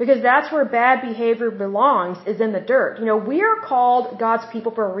 Because that's where bad behavior belongs, is in the dirt. We are called God's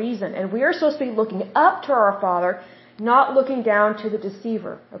people for a reason. And we are supposed to be looking up to our Father, not looking down to the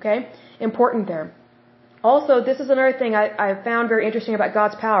deceiver. Okay? Important there. Also, this is another thing I found very interesting about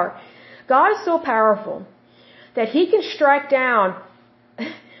God's power. God is so powerful that He can strike down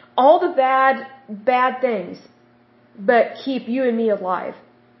all the bad things, but keep you and me alive.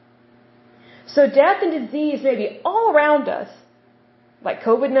 So death and disease may be all around us, like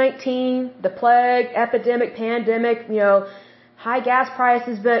COVID-19, the plague, epidemic, pandemic, high gas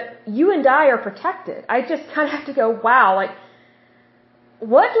prices, but you and I are protected. I just kind of have to go, wow,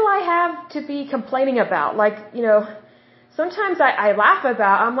 what do I have to be complaining about? Sometimes I laugh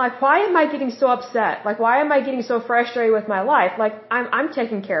about, I'm like, why am I getting so upset? Why am I getting so frustrated with my life? I'm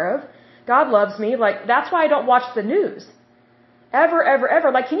taken care of. God loves me. That's why I don't watch the news. Ever, ever,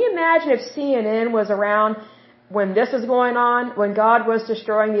 ever. Can you imagine if CNN was around when this was going on, when God was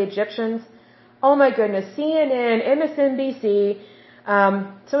destroying the Egyptians? Oh my goodness. CNN, MSNBC,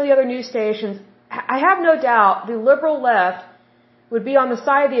 some of the other news stations. I have no doubt the liberal left would be on the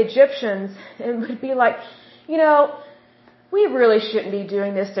side of the Egyptians and would be like, we really shouldn't be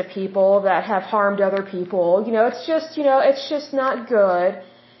doing this to people that have harmed other people. It's just not good.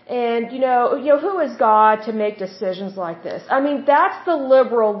 And, who is God to make decisions like this? I mean, that's the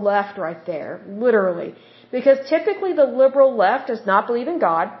liberal left right there, literally. Because typically the liberal left does not believe in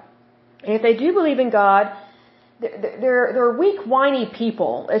God. And if they do believe in God, they're weak, whiny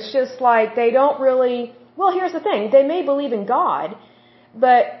people. It's just they don't really, well, here's the thing. They may believe in God,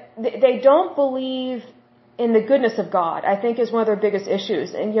 but they don't believe in the goodness of God, I think, is one of their biggest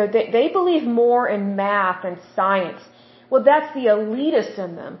issues. And, they believe more in math and science. Well, that's the elitist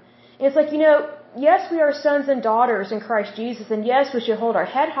in them. And it's yes, we are sons and daughters in Christ Jesus, and yes, we should hold our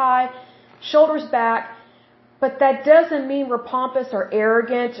head high, shoulders back, but that doesn't mean we're pompous or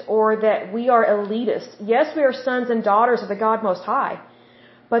arrogant or that we are elitist. Yes, we are sons and daughters of the God Most High,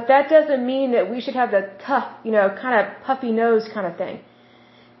 but that doesn't mean that we should have the tough, kind of puffy nose kind of thing.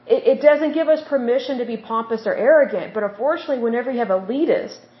 It doesn't give us permission to be pompous or arrogant, but unfortunately, whenever you have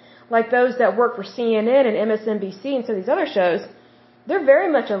elitists, like those that work for CNN and MSNBC and some of these other shows, they're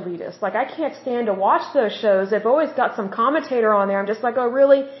very much elitist. I can't stand to watch those shows. They've always got some commentator on there. I'm just like, oh,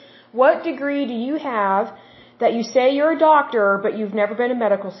 really? What degree do you have that you say you're a doctor, but you've never been to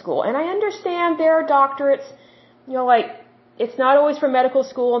medical school? And I understand there are doctorates, it's not always from medical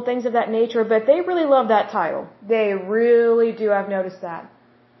school and things of that nature, but they really love that title. They really do. I've noticed that.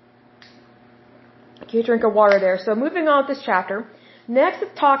 Get a drink of water there. So moving on with this chapter. Next,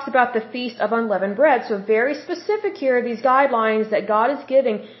 it talks about the Feast of Unleavened Bread. So very specific here, these guidelines that God is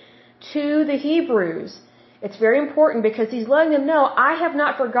giving to the Hebrews. It's very important because he's letting them know, I have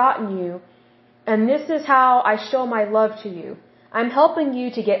not forgotten you, and this is how I show my love to you. I'm helping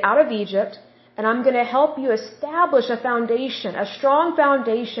you to get out of Egypt, and I'm going to help you establish a foundation, a strong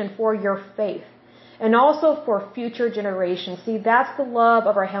foundation for your faith, and also for future generations. See, that's the love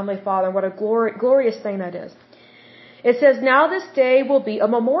of our Heavenly Father, and what a glorious thing that is. It says, now this day will be a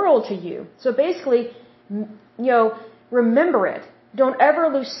memorial to you. So basically, remember it. Don't ever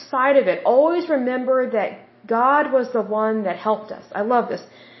lose sight of it. Always remember that God was the one that helped us. I love this.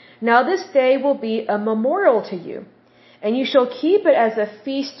 Now this day will be a memorial to you, and you shall keep it as a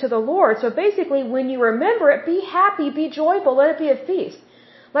feast to the Lord. So basically, when you remember it, be happy, be joyful, let it be a feast.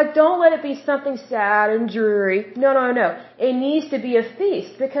 Like, don't let it be something sad and dreary. No. It needs to be a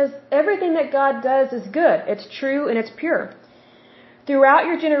feast because everything that God does is good. It's true and it's pure. Throughout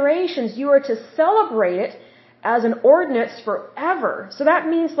your generations, you are to celebrate it as an ordinance forever. So that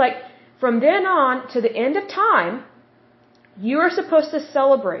means, like, from then on to the end of time, you are supposed to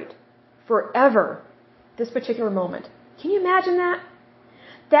celebrate forever this particular moment. Can you imagine that?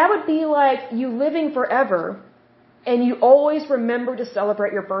 That would be like you living forever, and you always remember to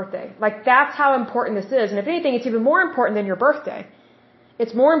celebrate your birthday. Like, that's how important this is. And if anything, it's even more important than your birthday.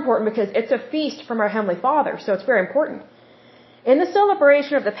 It's more important because it's a feast from our Heavenly Father, so it's very important. In the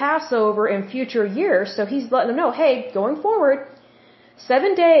celebration of the Passover in future years, so he's letting them know, hey, going forward,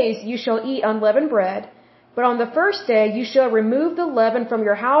 7 days you shall eat unleavened bread, but on the first day you shall remove the leaven from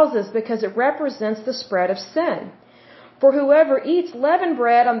your houses because it represents the spread of sin. For whoever eats leavened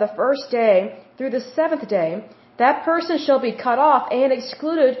bread on the first day through the seventh day, that person shall be cut off and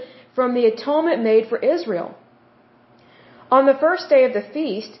excluded from the atonement made for Israel. On the first day of the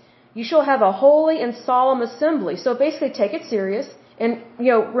feast, you shall have a holy and solemn assembly. So basically take it serious and,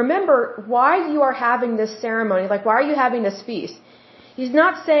 remember why you are having this ceremony. Like, why are you having this feast? He's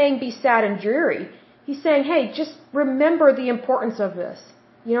not saying be sad and dreary. He's saying, hey, just remember the importance of this.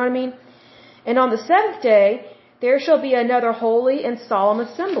 You know what I mean? And on the seventh day, there shall be another holy and solemn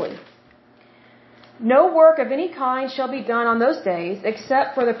assembly. No work of any kind shall be done on those days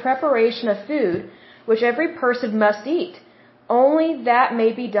except for the preparation of food, which every person must eat. Only that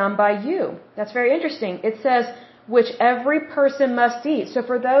may be done by you. That's very interesting. It says, which every person must eat. So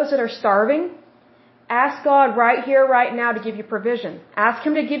for those that are starving, ask God right here, right now to give you provision. Ask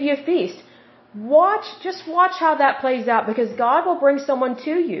Him to give you a feast. Just watch how that plays out, because God will bring someone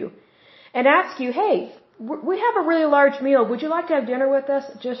to you and ask you, hey, we have a really large meal. Would you like to have dinner with us?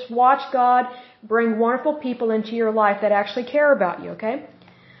 Just watch God bring wonderful people into your life that actually care about you, okay?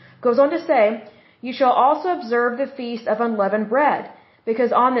 Goes on to say, you shall also observe the feast of unleavened bread,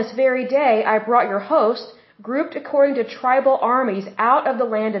 because on this very day I brought your host, grouped according to tribal armies, out of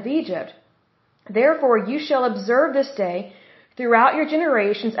the land of Egypt. Therefore you shall observe this day throughout your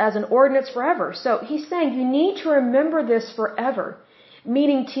generations as an ordinance forever. So he's saying you need to remember this forever.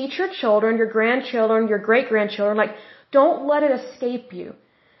 Meaning, teach your children, your grandchildren, your great-grandchildren, like, don't let it escape you.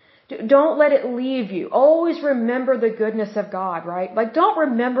 Don't let it leave you. Always remember the goodness of God, right? Like, don't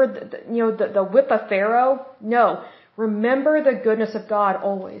remember the whip of Pharaoh. No. Remember the goodness of God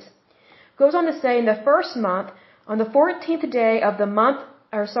always. Goes on to say, in the first month, on the 14th day of the month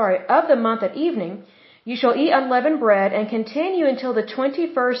at evening, you shall eat unleavened bread and continue until the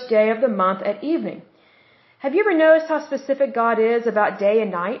 21st day of the month at evening. Have you ever noticed how specific God is about day and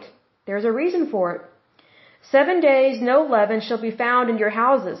night? There's a reason for it. 7 days no leaven shall be found in your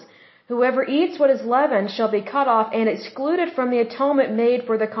houses. Whoever eats what is leavened shall be cut off and excluded from the atonement made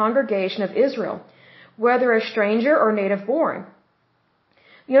for the congregation of Israel, whether a stranger or native born.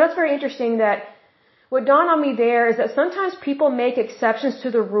 It's very interesting that what dawned on me there is that sometimes people make exceptions to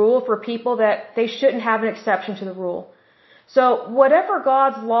the rule for people that they shouldn't have an exception to the rule. So whatever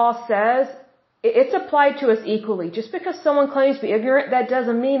God's law says, it's applied to us equally. Just because someone claims to be ignorant, that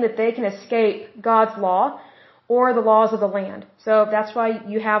doesn't mean that they can escape God's law or the laws of the land. So that's why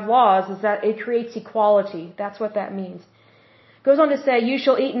you have laws, is that it creates equality. That's what that means. It goes on to say, you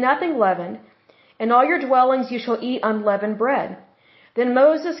shall eat nothing leavened, in all your dwellings you shall eat unleavened bread. Then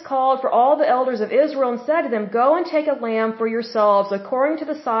Moses called for all the elders of Israel and said to them, go and take a lamb for yourselves according to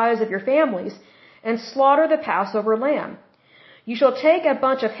the size of your families, and slaughter the Passover lamb. You shall take a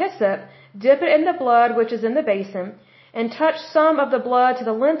bunch of hyssop, dip it in the blood which is in the basin, and touch some of the blood to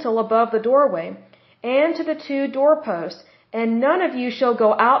the lintel above the doorway, and to the 2 doorposts, and none of you shall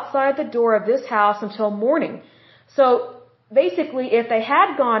go outside the door of this house until morning. So basically, if they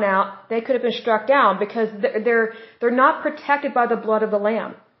had gone out, they could have been struck down because they're not protected by the blood of the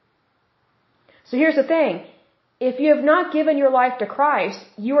lamb. So here's the thing. if you have not given your life to Christ,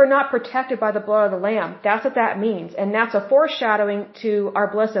 you are not protected by the blood of the Lamb. That's what that means. And that's a foreshadowing to our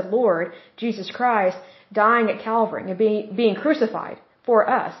blessed Lord, Jesus Christ, dying at Calvary and being crucified for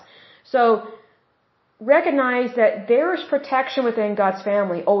us. So recognize that there is protection within God's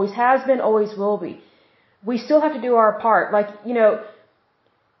family. Always has been, always will be. We still have to do our part. Like,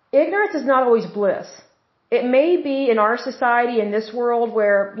 ignorance is not always bliss. It may be in our society, in this world,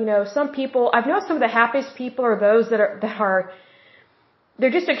 where, some people, I've known some of the happiest people are those that are,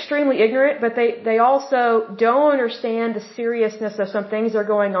 they're just extremely ignorant, but they also don't understand the seriousness of some things that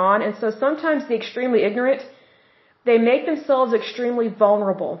are going on. And so sometimes the extremely ignorant, they make themselves extremely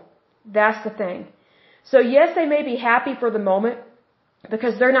vulnerable. That's the thing. So yes, they may be happy for the moment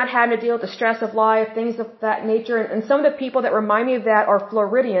because they're not having to deal with the stress of life, things of that nature. And some of the people that remind me of that are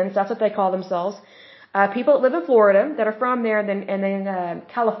Floridians. That's what they call themselves. People that live in Florida that are from there, and then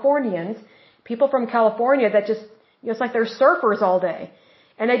Californians, people from California that just, it's like they're surfers all day.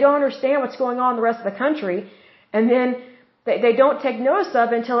 And they don't understand what's going on in the rest of the country. And then they don't take notice of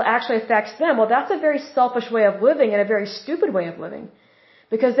it until it actually affects them. Well, that's a very selfish way of living and a very stupid way of living.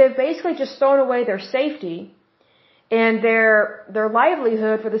 Because they've basically just thrown away their safety and their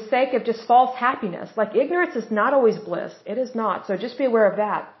livelihood for the sake of just false happiness. Like, ignorance is not always bliss. It is not. So just be aware of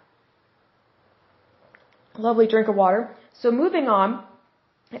that. Lovely drink of water. So moving on,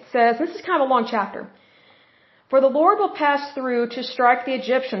 it says, this is kind of a long chapter. For the Lord will pass through to strike the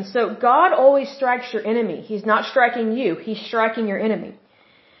Egyptians. So God always strikes your enemy. He's not striking you. He's striking your enemy.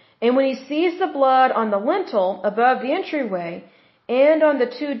 And when he sees the blood on the lintel above the entryway and on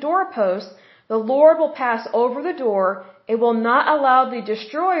the 2 doorposts, the Lord will pass over the door. It will not allow the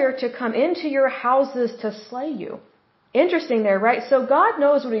destroyer to come into your houses to slay you. Interesting there, right? So God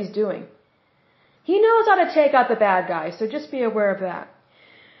knows what he's doing. He knows how to take out the bad guys, so just be aware of that.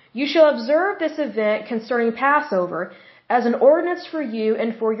 You shall observe this event concerning Passover as an ordinance for you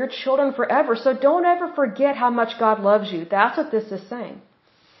and for your children forever. So don't ever forget how much God loves you. That's what this is saying.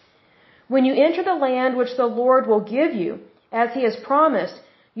 When you enter the land which the Lord will give you, as he has promised,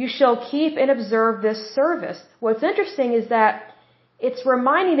 you shall keep and observe this service. What's interesting is that it's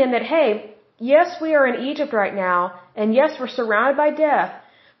reminding them that, hey, yes, we are in Egypt right now, and yes, we're surrounded by death,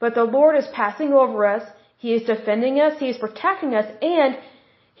 but the Lord is passing over us, he is defending us, he is protecting us, and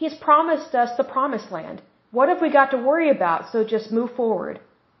he's promised us the promised land. What have we got to worry about? So just move forward,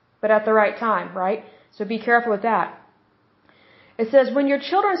 but at the right time, right? So be careful with that. It says, when your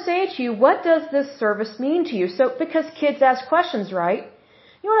children say to you, what does this service mean to you? So, because kids ask questions, right?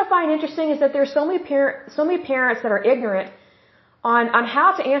 You know what I find interesting is that there's so many parents that are ignorant on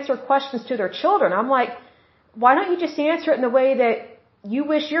how to answer questions to their children. I'm like, why don't you just answer it in the way that you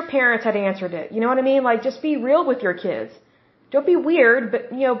wish your parents had answered it? You know what I mean? Like, just be real with your kids. Don't be weird,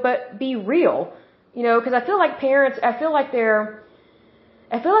 but be real. Because I feel like parents, I feel like they're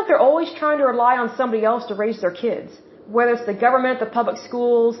always trying to rely on somebody else to raise their kids. Whether it's the government, the public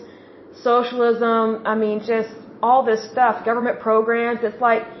schools, socialism, just all this stuff, government programs. It's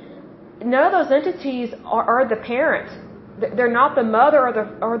like, none of those entities are the parent. They're not the mother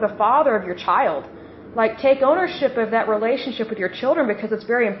or the father of your child. Like, take ownership of that relationship with your children because it's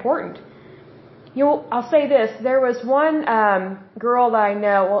very important. I'll say this. There was one girl that I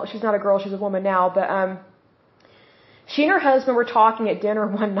know. Well, she's not a girl. She's a woman now. But she and her husband were talking at dinner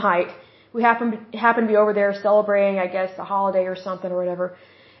one night. We happened to be over there celebrating, I guess, a holiday or something or whatever.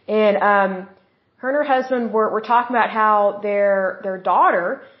 And her and her husband were talking about how their daughter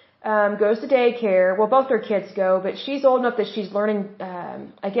goes to daycare. Well, both their kids go, but she's old enough that she's learning,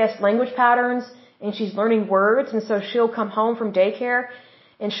 I guess, language patterns. And she's learning words, and so she'll come home from daycare,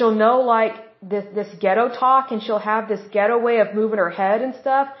 and she'll know, like, this ghetto talk, and she'll have this ghetto way of moving her head and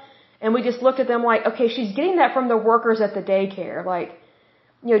stuff. And we just looked at them like, okay, she's getting that from the workers at the daycare. Like,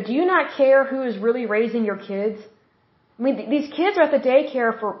 do you not care who is really raising your kids? These kids are at the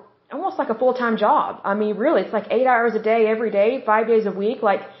daycare for almost like a full-time job. Really, it's like 8 hours a day, every day, 5 days a week.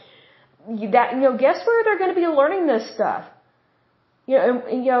 Like, guess where they're going to be learning this stuff?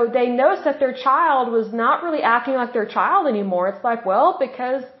 They noticed that their child was not really acting like their child anymore. It's like, well,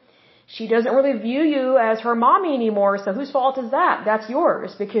 because she doesn't really view you as her mommy anymore, so whose fault is that? That's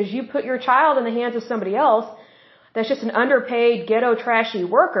yours, because you put your child in the hands of somebody else that's just an underpaid, ghetto, trashy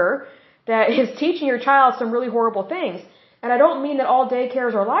worker that is teaching your child some really horrible things. And I don't mean that all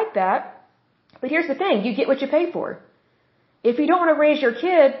daycares are like that, but here's the thing, you get what you pay for. If you don't want to raise your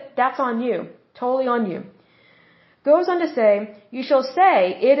kid, that's on you. Totally on you. Goes on to say, you shall say,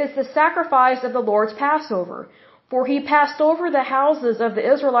 it is the sacrifice of the Lord's Passover. For he passed over the houses of the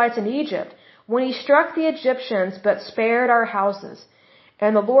Israelites in Egypt, when he struck the Egyptians, but spared our houses.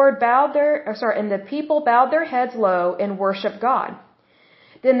 And the people bowed their heads low and worshiped God.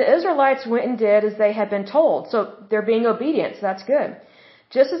 Then the Israelites went and did as they had been told. So they're being obedient, so that's good.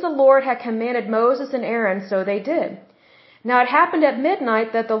 Just as the Lord had commanded Moses and Aaron, so they did. Now it happened at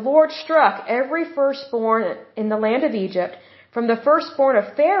midnight that the Lord struck every firstborn in the land of Egypt, from the firstborn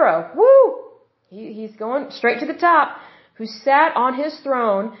of Pharaoh, he's going straight to the top, who sat on his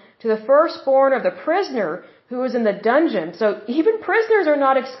throne, to the firstborn of the prisoner who was in the dungeon. So even prisoners are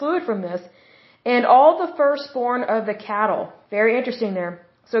not excluded from this. And all the firstborn of the cattle. Very interesting there.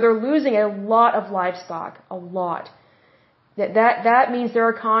 So they're losing a lot of livestock. A lot. That means their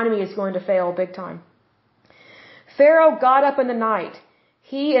economy is going to fail big time. Pharaoh got up in the night,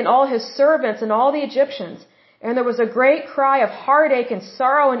 he and all his servants and all the Egyptians, and there was a great cry of heartache and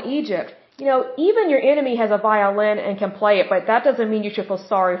sorrow in Egypt. You know, even your enemy has a violin and can play it, but that doesn't mean you should feel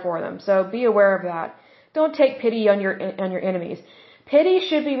sorry for them. So be aware of that. Don't take pity on your enemies. Pity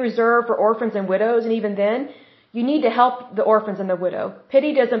should be reserved for orphans and widows, and even then, you need to help the orphans and the widow.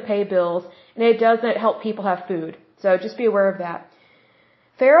 Pity doesn't pay bills, and it doesn't help people have food. So just be aware of that.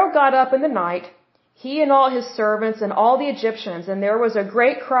 Pharaoh got up in the night, he and all his servants and all the Egyptians, and there was a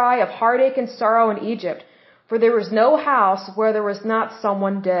great cry of heartache and sorrow in Egypt, for there was no house where there was not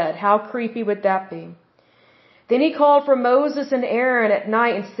someone dead. How creepy would that be? Then he called for Moses and Aaron at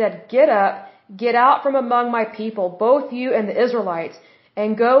night and said, "Get up, get out from among my people, both you and the Israelites,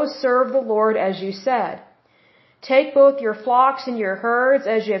 and go serve the Lord as you said. Take both your flocks and your herds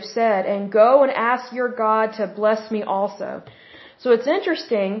as you have said, and go and ask your God to bless me also." So it's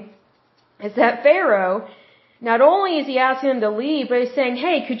interesting is that Pharaoh, not only is he asking him to leave, but he's saying,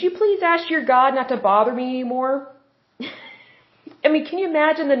 "Hey, could you please ask your God not to bother me anymore?" I mean, can you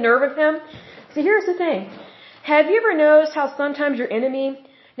imagine the nerve of him? So here's the thing. Have you ever noticed how sometimes your enemy,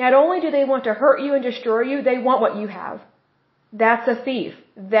 not only do they want to hurt you and destroy you, they want what you have? That's a thief.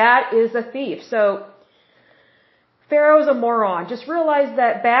 That is a thief. So Pharaoh's a moron. Just realize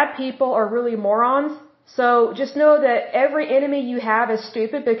that bad people are really morons. So just know that every enemy you have is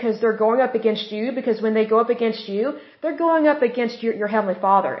stupid because they're going up against you, because when they go up against you, they're going up against your Heavenly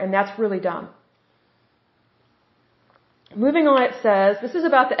Father, and that's really dumb. Moving on, it says, this is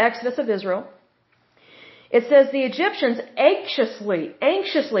about the Exodus of Israel. It says the Egyptians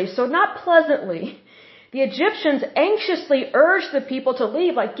anxiously, so not pleasantly, the Egyptians anxiously urged the people to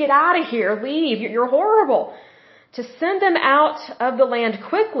leave, like, get out of here, leave, you're horrible, to send them out of the land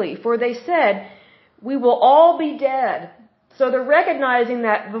quickly, for they said, we will all be dead. So they're recognizing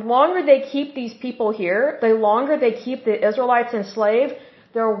that the longer they keep these people here, the longer they keep the Israelites enslaved,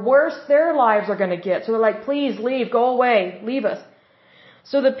 the worse their lives are going to get. So they're like, please leave, go away, leave us.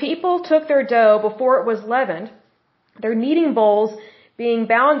 So the people took their dough before it was leavened, their kneading bowls being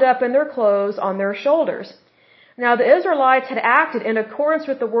bound up in their clothes on their shoulders. Now the Israelites had acted in accordance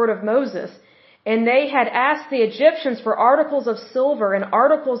with the word of Moses, and they had asked the Egyptians for articles of silver and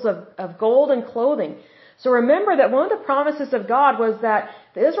articles of gold and clothing. So remember that one of the promises of God was that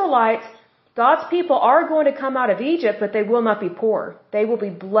the Israelites, God's people, are going to come out of Egypt, but they will not be poor. They will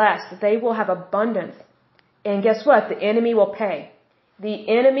be blessed. They will have abundance. And guess what? The enemy will pay. The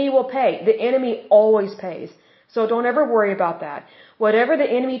enemy will pay. The enemy always pays. So don't ever worry about that. Whatever the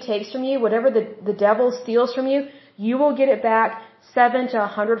enemy takes from you, whatever the devil steals from you, you will get it back 7 to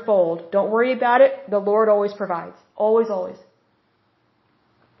 100-fold. Don't worry about it. The Lord always provides. Always, always.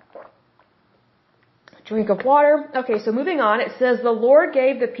 Drink of water. Okay, so moving on. It says, the Lord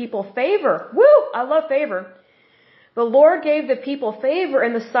gave the people favor. Woo! I love favor. The Lord gave the people favor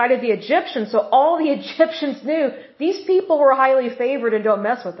in the sight of the Egyptians. So all the Egyptians knew these people were highly favored and don't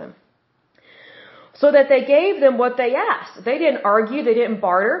mess with them. So that they gave them what they asked. They didn't argue. They didn't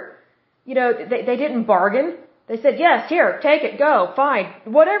barter. You know, they didn't bargain. They said, yes, here, take it, go, fine.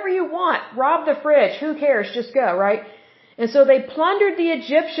 Whatever you want, rob the fridge, who cares, just go, right? And so they plundered the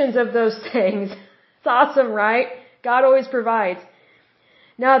Egyptians of those things. It's awesome, right? God always provides.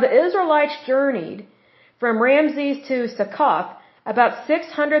 Now the Israelites journeyed from Ramses to Succoth, about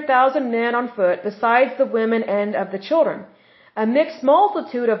 600,000 men on foot, besides the women and of the children. A mixed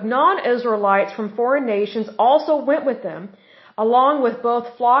multitude of non-Israelites from foreign nations also went with them, along with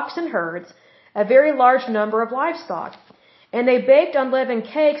both flocks and herds, a very large number of livestock. And they baked unleavened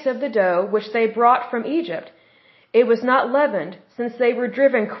cakes of the dough which they brought from Egypt. It was not leavened, since they were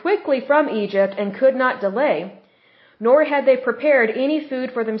driven quickly from Egypt and could not delay, nor had they prepared any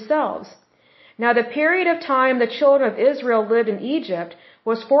food for themselves. Now the period of time the children of Israel lived in Egypt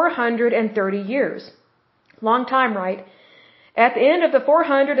was 430 years. Long time, right? At the end of the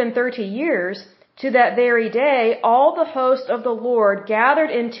 430 years, to that very day, all the host of the Lord gathered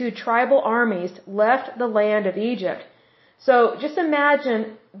into tribal armies left the land of Egypt. So just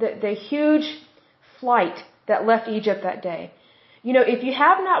imagine the huge flight that left Egypt that day. You know, if you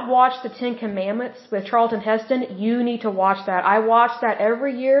have not watched the Ten Commandments with Charlton Heston, you need to watch that. I watch that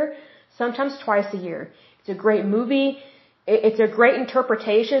every year, sometimes twice a year. It's a great movie. It's a great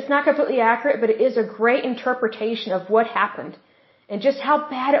interpretation. It's not completely accurate, but it is a great interpretation of what happened and just how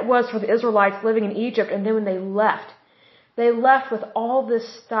bad it was for the Israelites living in Egypt. And then when they left with all this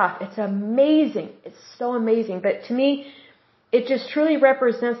stuff. It's amazing. It's so amazing. But to me, it just truly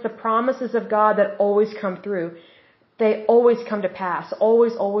represents the promises of God that always come through. They always come to pass.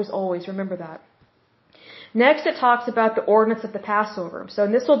 Always, always, always. Remember that. Next, it talks about the ordinance of the Passover. So,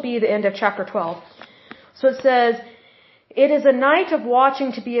 and this will be the end of chapter 12. So it says, "It is a night of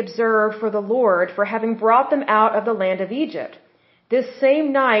watching to be observed for the Lord, for having brought them out of the land of Egypt. This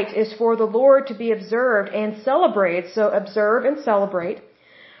same night is for the Lord to be observed and celebrated," so observe and celebrate,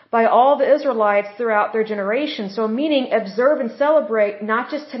 "by all the Israelites throughout their generations." So meaning observe and celebrate not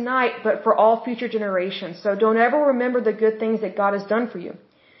just tonight, but for all future generations. So don't ever remember the good things that God has done for you.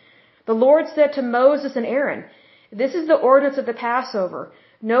 "The Lord said to Moses and Aaron, this is the ordinance of the Passover.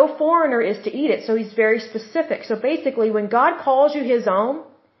 No foreigner is to eat it." So he's very specific. So basically, when God calls you his own,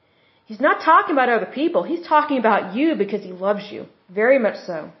 he's not talking about other people. He's talking about you because he loves you. Very much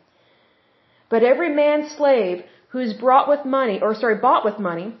so. "But every man's slave who's bought with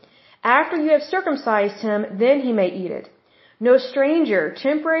money, after you have circumcised him, then he may eat it. No stranger,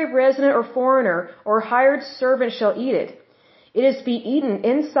 temporary resident or foreigner, or hired servant shall eat it. It is to be eaten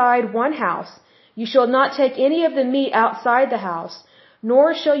inside one house. You shall not take any of the meat outside the house,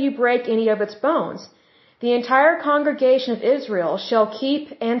 nor shall you break any of its bones. The entire congregation of Israel shall keep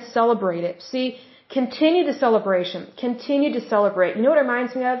and celebrate it." See, continue the celebration. Continue to celebrate. You know what it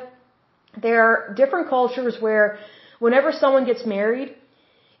reminds me of? There are different cultures where whenever someone gets married,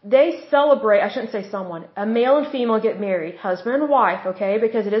 they celebrate, I shouldn't say someone, a male and female get married, husband and wife, okay,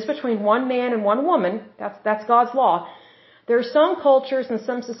 because it is between one man and one woman. That's God's law. There are some cultures and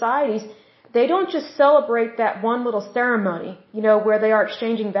some societies, they don't just celebrate that one little ceremony, you know, where they are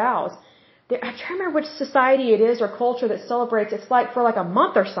exchanging vows. I can't remember which society it is or culture that celebrates. It's like for like a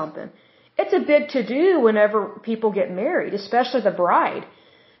month or something. It's a big to-do whenever people get married, especially the bride,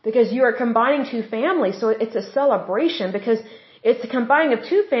 because you are combining two families. So it's a celebration because it's the combining of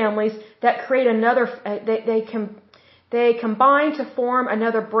two families that create another. They combine to form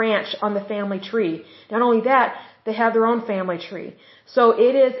another branch on the family tree. Not only that, they have their own family tree. So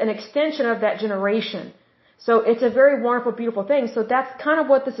it is an extension of that generation. So it's a very wonderful, beautiful thing. So that's kind of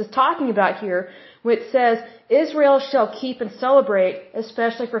what this is talking about here, when it says, Israel shall keep and celebrate,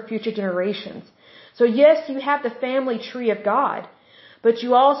 especially for future generations. So yes, you have the family tree of God, but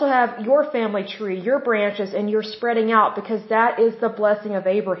you also have your family tree, your branches, and you're spreading out because that is the blessing of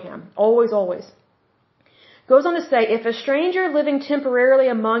Abraham. Always, always. Goes on to say, "If a stranger living temporarily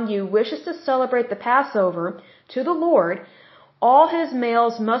among you wishes to celebrate the Passover to the Lord, all his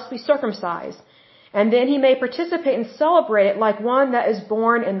males must be circumcised, and then he may participate and celebrate it like one that is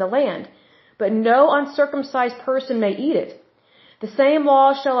born in the land. But no uncircumcised person may eat it. The same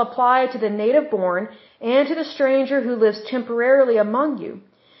law shall apply to the native born and to the stranger who lives temporarily among you."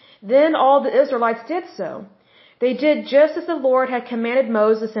 Then all the Israelites did so. They did just as the Lord had commanded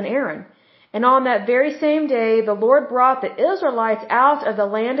Moses and Aaron. And on that very same day, the Lord brought the Israelites out of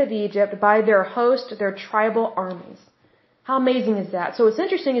the land of Egypt by their host, their tribal armies. How amazing is that? So what's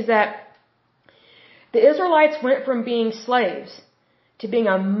interesting is that the Israelites went from being slaves to being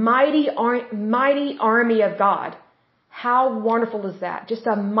a mighty army of God. How wonderful is that? Just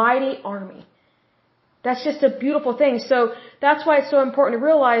a mighty army. That's just a beautiful thing. So that's why it's so important to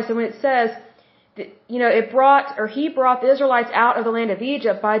realize that when it says, you know, he brought the Israelites out of the land of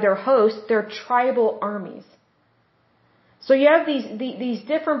Egypt by their host, their tribal armies. So you have these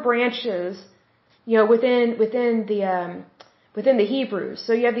different branches, you know, within the Hebrews.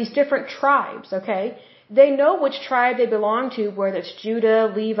 So you have these different tribes, okay? They know which tribe they belong to, whether it's Judah,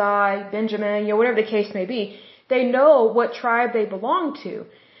 Levi, Benjamin, you know, whatever the case may be. They know what tribe they belong to.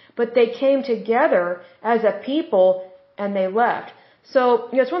 But they came together as a people and they left. So,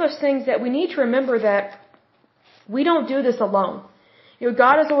 you know, it's one of those things that we need to remember that we don't do this alone. You know,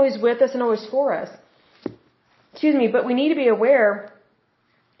 God is always with us and always for us. Excuse me, but we need to be aware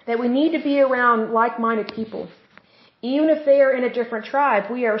that we need to be around like-minded people. Even if they are in a different tribe,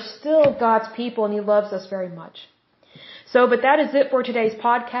 we are still God's people and he loves us very much. So, but that is it for today's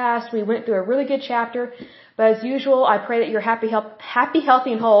podcast. We went through a really good chapter. But as usual, I pray that you're happy,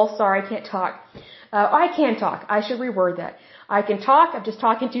 healthy, and whole. Sorry, I can't talk. I can talk. I should reword that. I can talk. I'm just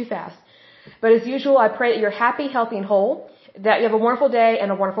talking too fast. But as usual, I pray that you're happy, healthy, and whole, that you have a wonderful day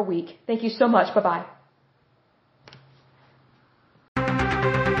and a wonderful week. Thank you so much. Bye-bye.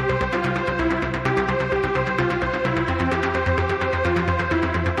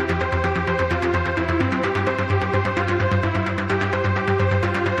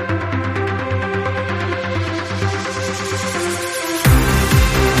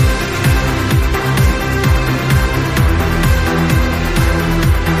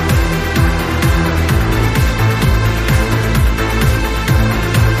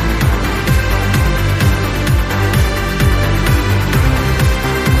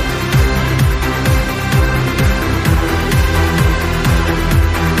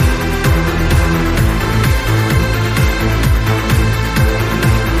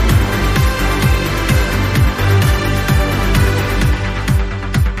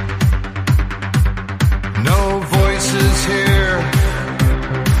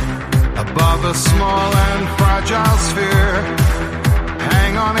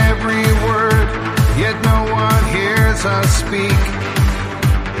 on every word, yet no one hears us speak.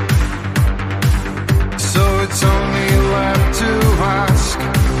 So it's only left to ask,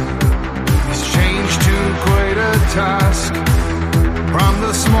 is change too great a task? From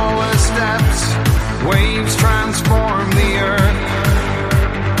the small